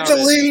us about it. It's a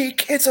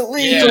leak. It's a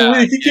leak. It's a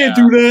leak. He can't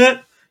do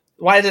that."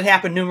 Why did it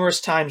happen numerous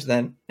times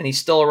then? And he's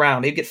still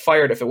around. He'd get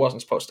fired if it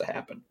wasn't supposed to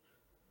happen.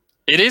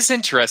 It is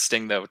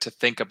interesting, though, to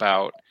think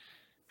about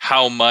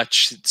how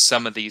much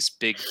some of these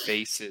big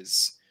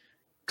faces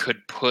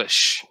could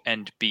push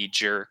and be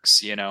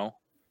jerks, you know?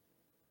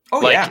 Oh,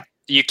 like, yeah.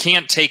 You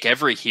can't take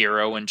every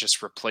hero and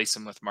just replace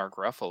him with Mark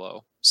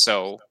Ruffalo.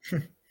 So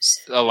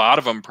a lot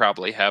of them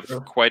probably have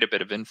quite a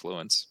bit of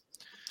influence.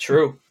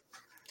 True.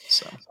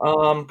 So,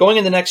 going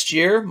into next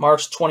year,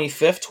 March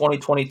 25th,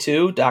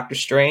 2022, Doctor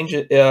Strange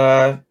in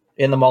the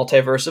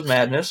Multiverse of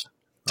Madness.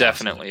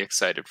 Definitely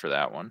excited for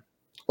that one.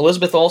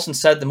 Elizabeth Olsen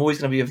said the movie's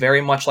going to be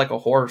very much like a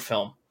horror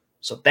film.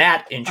 So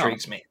that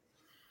intrigues me.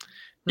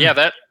 Yeah,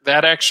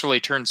 that actually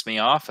turns me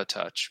off a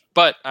touch,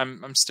 but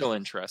I'm still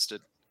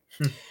interested.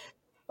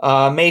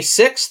 May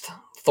 6th,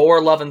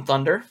 Thor: Love and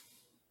Thunder.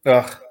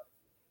 Ugh.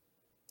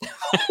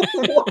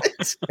 What?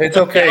 It's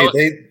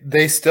okay.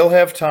 They still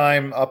have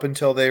time up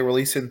until they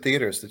release in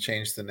theaters to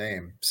change the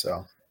name.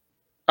 So.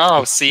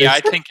 Oh, see,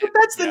 I think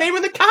that's the name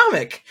of the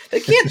comic.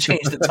 They can't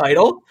change the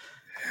title.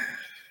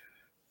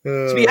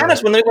 To be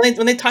honest, when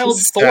they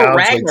titled Thor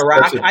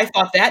Ragnarok, I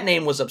thought that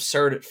name was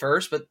absurd at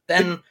first, but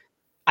then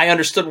I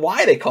understood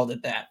why they called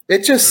it that.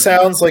 It just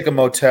sounds like a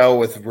motel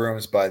with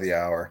rooms by the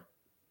hour.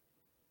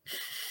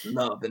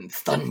 Love and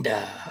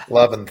Thunder.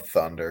 Love and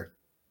Thunder.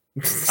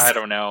 I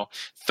don't know.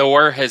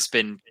 Thor has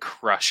been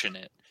crushing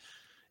it.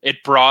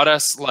 It brought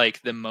us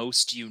like the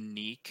most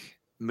unique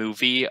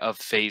movie of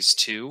Phase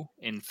 2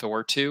 in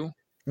Thor 2.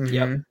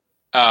 Yep.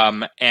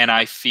 And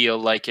I feel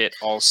like it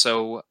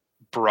also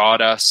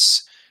brought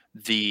us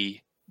the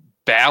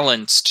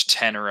balanced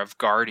tenor of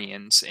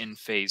Guardians in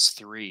Phase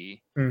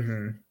 3.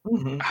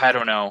 I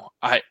don't know.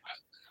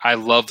 I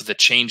love the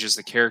changes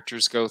the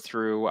characters go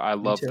through. I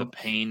love the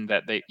pain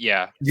that they.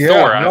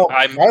 Thor. No,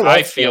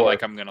 I feel Thor.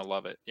 like I'm gonna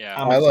love it. Yeah,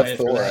 I love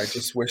Thor. I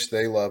just wish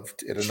they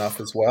loved it enough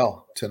as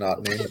well to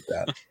not name it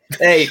that.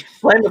 Hey,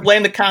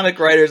 blame the comic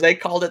writers. They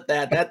called it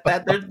that.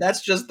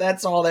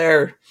 That's all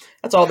their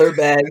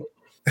bag.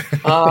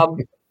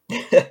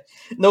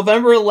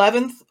 November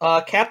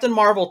 11th, Captain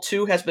Marvel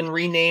 2 has been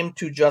renamed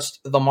to just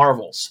The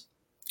Marvels.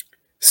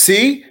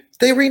 See,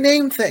 they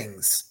rename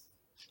things.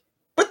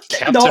 But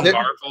Captain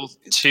Marvel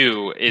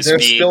 2 is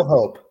there's being still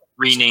hope.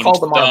 Renamed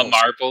called the The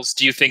Marvels.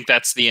 Do you think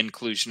that's the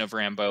inclusion of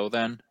Rambeau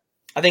then?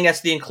 I think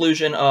that's the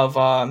inclusion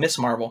of Miss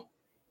Marvel.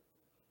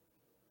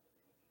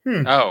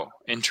 Oh,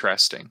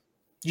 interesting.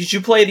 Did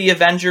you play the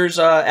Avengers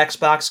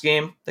Xbox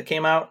game that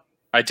came out?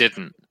 I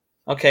didn't.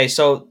 Okay,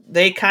 so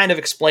they kind of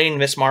explained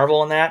Miss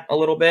Marvel in that a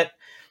little bit.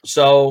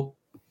 So,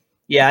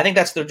 yeah, I think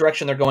that's the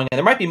direction they're going in.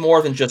 There might be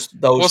more than just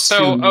those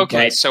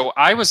two. So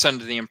I was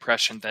under the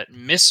impression that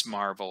Miss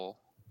Marvel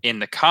in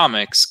the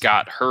comics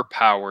got her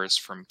powers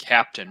from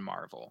Captain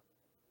Marvel.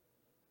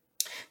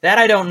 That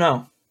I don't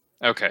know.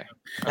 Okay.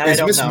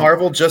 Is Miss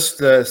Marvel just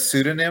the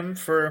pseudonym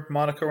for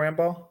Monica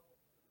Rambeau?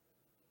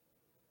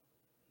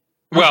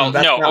 Well,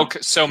 no. Okay,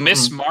 so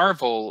Miss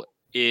Marvel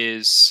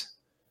is...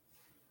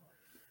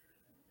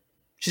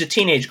 She's a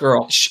teenage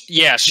girl.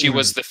 She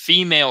was the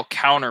female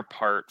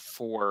counterpart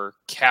for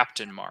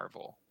Captain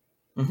Marvel.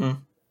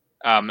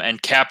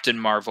 And Captain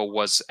Marvel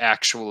was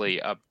actually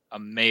a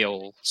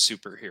male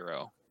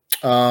superhero.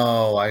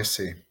 Oh, I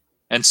see.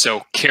 And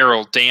so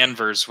Carol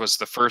Danvers was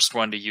the first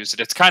one to use it.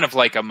 It's kind of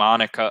like a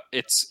moniker.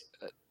 It's,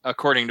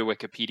 according to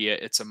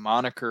Wikipedia, it's a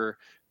moniker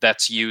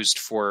that's used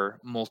for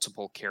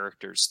multiple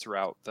characters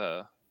throughout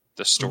the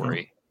the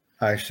story.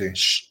 I see.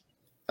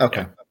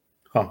 Okay.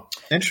 Huh.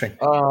 Interesting.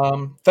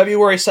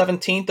 February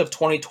 17th of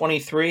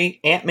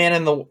 2023, Ant-Man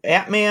and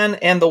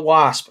the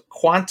Wasp: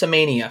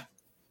 Quantumania.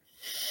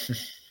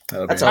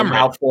 That's a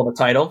mouthful of a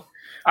title.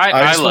 I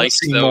just want to liked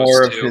see those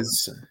more too. of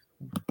his.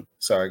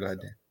 Sorry, go ahead,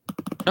 Dan.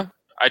 No,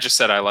 I just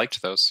said I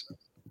liked those.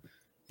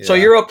 So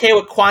Yeah. you're okay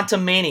with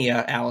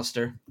Quantumania,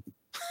 Alistair?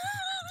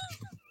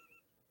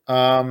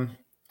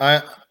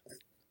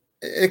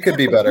 It could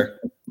be better.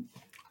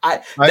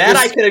 I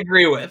I could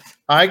agree with.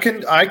 I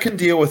can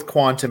deal with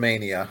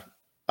Quantumania.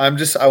 I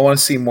want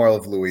to see more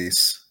of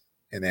Luis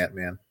in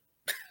Ant-Man.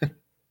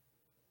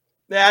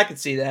 Yeah, I can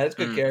see that. It's a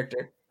good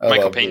character.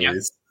 Michael love Pena.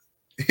 Luis.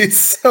 He's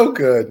so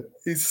good.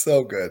 He's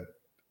so good.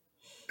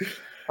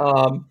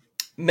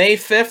 May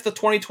 5th of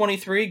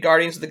 2023,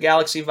 Guardians of the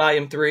Galaxy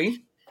Volume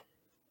 3.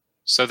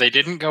 So they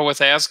didn't go with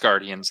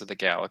Asgardians of the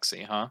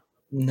Galaxy, huh?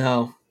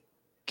 No.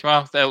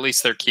 Well, at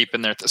least they're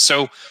keeping their...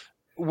 So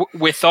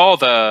with all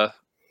the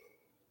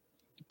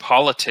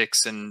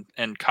politics and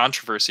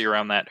controversy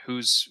around that,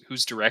 who's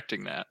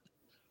directing that?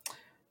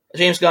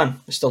 James Gunn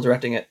is still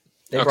directing it.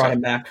 They brought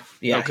him back.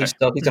 Yeah, Okay. he's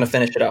going to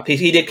finish it up.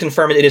 He did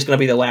confirm it is going to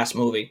be the last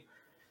movie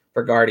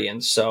for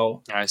Guardians.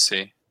 So I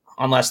see.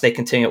 unless they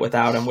continue it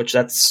without him, which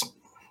it's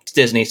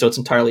Disney, so it's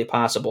entirely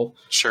possible.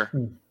 Sure.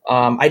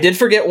 I did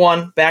forget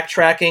one.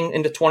 Backtracking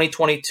into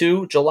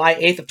 2022, July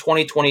 8th of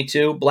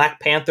 2022, Black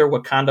Panther: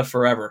 Wakanda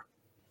Forever.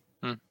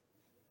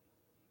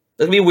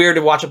 It'd be weird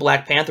to watch a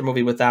Black Panther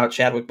movie without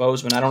Chadwick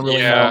Boseman. I don't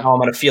really know how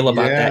I'm going to feel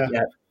about that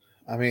yet.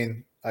 I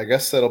mean, I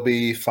guess that'll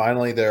be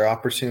finally their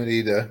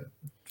opportunity to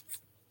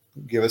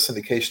give us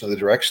indication of the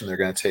direction they're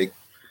going to take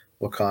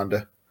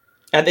Wakanda.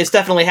 And it's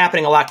definitely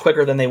happening a lot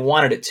quicker than they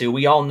wanted it to.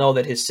 We all know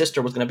that his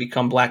sister was going to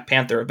become Black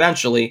Panther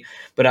eventually,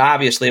 but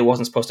obviously it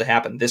wasn't supposed to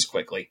happen this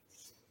quickly.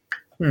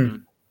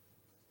 And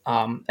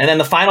then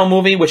the final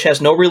movie, which has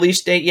no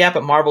release date yet,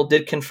 but Marvel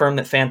did confirm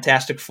that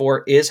Fantastic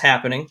Four is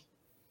happening.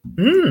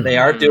 They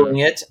are doing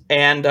it.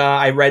 And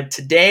I read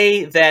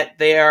today that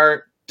they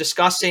are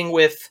discussing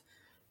with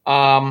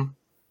Emily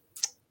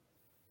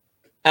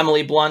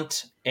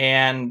Blunt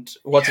and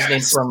what's his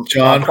name from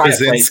John Quiet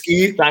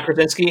Krasinski. Place. John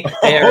Krasinski.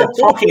 They are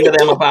talking to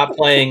them about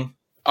playing.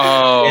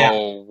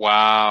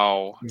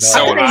 Wow. No. So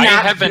How can they I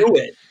not haven't. do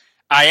it?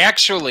 I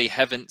actually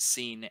haven't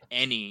seen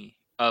any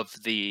of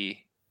the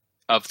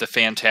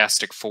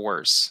Fantastic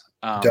Fours.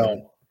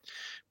 Don't.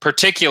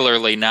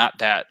 Particularly not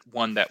that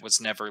one that was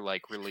never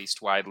like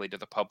released widely to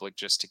the public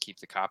just to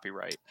keep the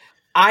copyright.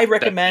 I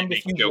recommend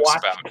if you jokes watch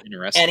about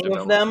interested any of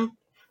developers. them,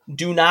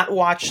 do not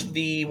watch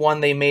the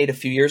one they made a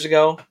few years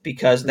ago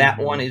because that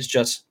one is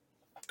just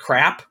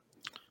crap.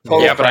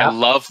 Total Yeah, but I crap.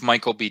 love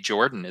Michael B.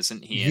 Jordan,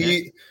 isn't he?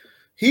 In it?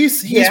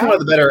 He's one of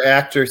the better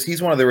actors. He's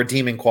one of the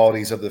redeeming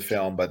qualities of the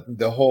film, but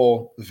the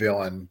whole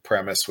villain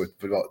premise with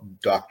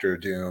Doctor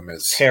Doom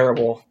is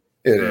terrible.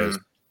 It is.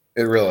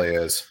 It really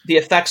is. The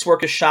effects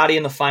work is shoddy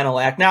in the final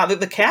act. Now,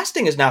 the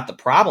casting is not the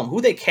problem. Who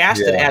they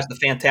casted as the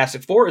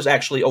Fantastic Four is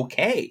actually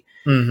okay.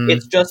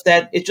 It's just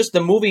that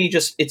the movie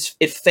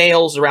it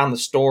fails around the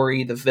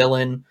story, the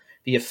villain,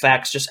 the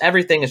effects, just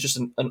everything is just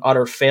an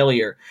utter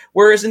failure.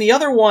 Whereas in the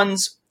other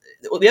ones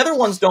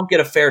don't get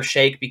a fair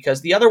shake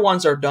because the other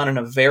ones are done in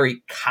a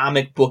very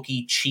comic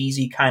booky,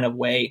 cheesy kind of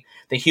way.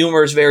 The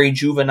humor is very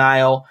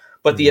juvenile,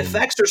 but the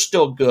effects are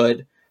still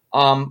good.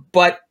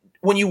 But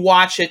when you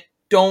watch it,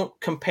 don't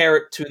compare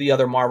it to the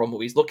other Marvel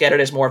movies. Look at it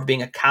as more of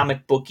being a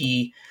comic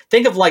booky.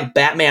 Think of like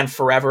Batman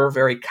Forever,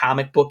 very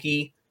comic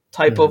booky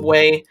type of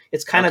way.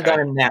 It's kind of done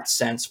in that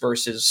sense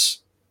versus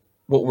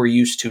what we're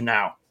used to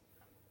now.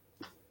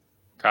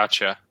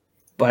 Gotcha.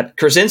 But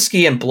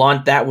Krasinski and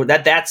Blunt,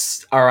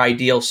 that's our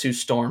ideal Sue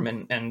Storm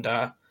and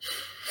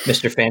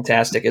Mr.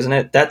 Fantastic, isn't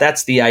it?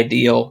 That's the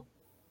ideal.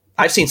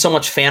 I've seen so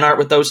much fan art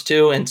with those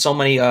two and so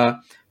many reface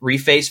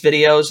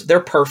videos. They're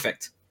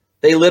perfect.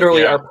 They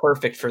literally are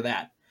perfect for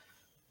that.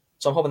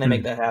 So I'm hoping they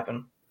make that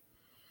happen.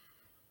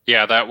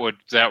 Yeah, that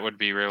would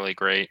be really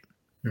great.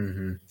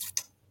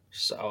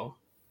 So,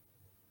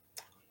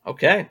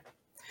 okay.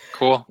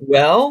 Cool.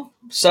 Well,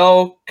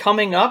 so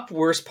coming up,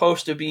 we're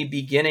supposed to be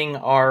beginning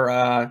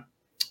our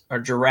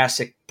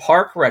Jurassic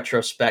Park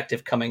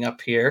retrospective coming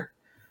up here.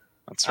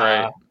 That's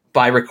right.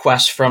 By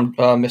request from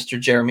Mr.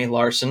 Jeremy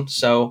Larson.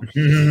 So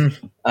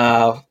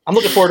I'm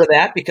looking forward to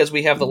that because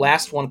we have the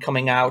last one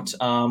coming out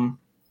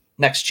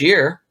next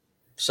year.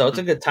 So it's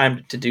a good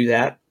time to do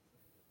that,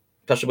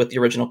 especially with the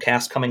original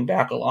cast coming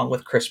back along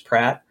with Chris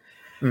Pratt.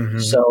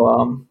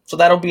 So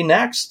that'll be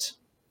next.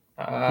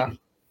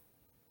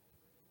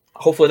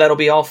 Hopefully that'll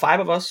be all five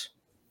of us.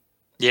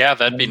 Yeah,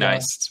 that'd be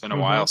nice. It's been a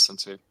while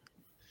since we.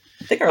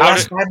 I think our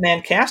last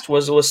 5-man cast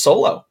was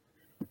Solo.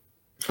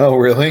 Oh,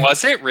 really?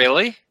 Was it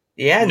really?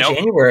 Yeah, in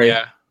January.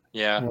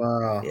 Yeah.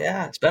 Wow.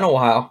 Yeah, it's been a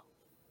while.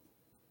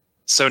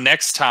 So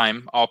next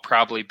time I'll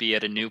probably be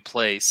at a new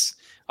place.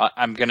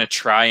 I'm gonna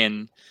try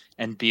and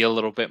be a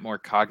little bit more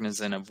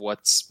cognizant of what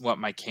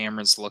my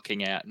camera's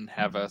looking at and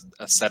have a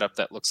setup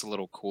that looks a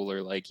little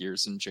cooler like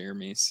yours and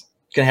Jeremy's.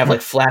 Gonna have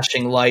like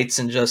flashing lights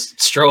and just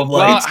strobe Well,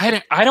 lights.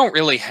 I don't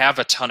really have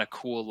a ton of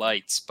cool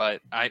lights,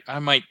 but I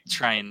might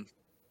try and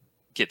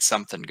get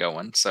something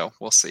going. So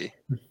we'll see.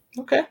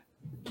 Okay.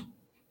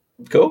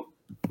 Cool.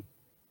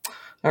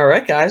 All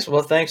right, guys.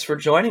 Well, thanks for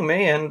joining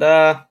me, and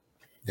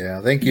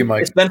Yeah, thank you,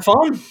 Mike. it's been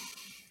fun.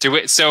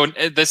 So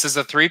this is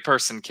a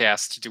 3-person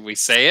cast. Do we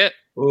say it?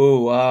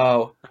 Ooh,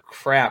 wow,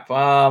 crap.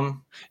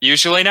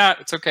 Usually not.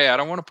 It's okay. I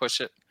don't want to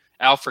push it.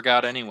 Al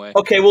forgot anyway.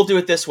 Okay, we'll do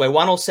it this way.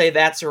 One will say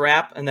that's a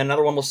wrap, and then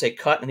another one will say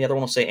cut, and the other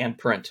one will say and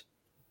print.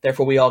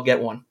 Therefore, we all get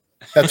one.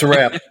 That's a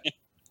wrap.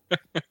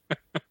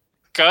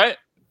 Cut.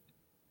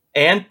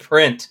 And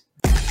print.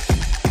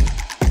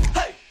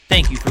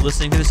 Thank you for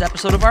listening to this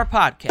episode of our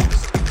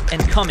podcast.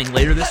 And coming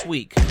later this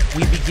week,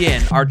 we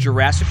begin our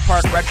Jurassic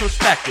Park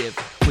retrospective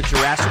with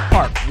Jurassic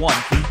Park 1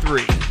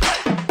 through 3.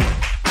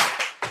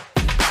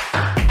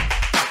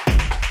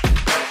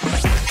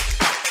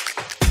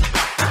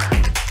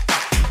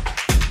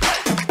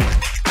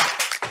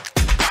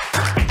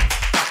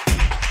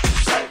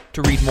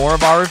 To read more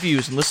of our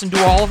reviews and listen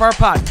to all of our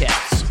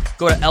podcasts,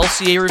 go to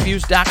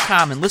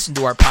lcareviews.com and listen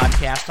to our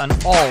podcast on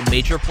all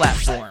major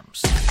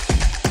platforms.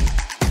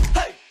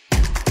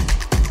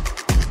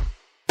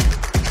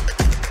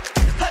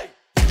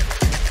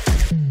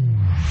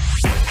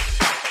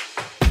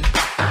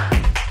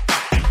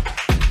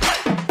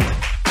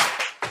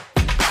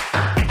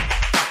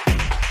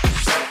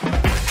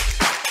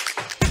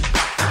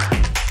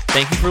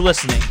 Thank you for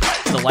listening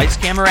to the Lights,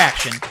 Camera,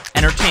 Action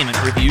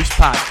Entertainment Reviews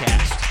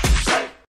Podcast.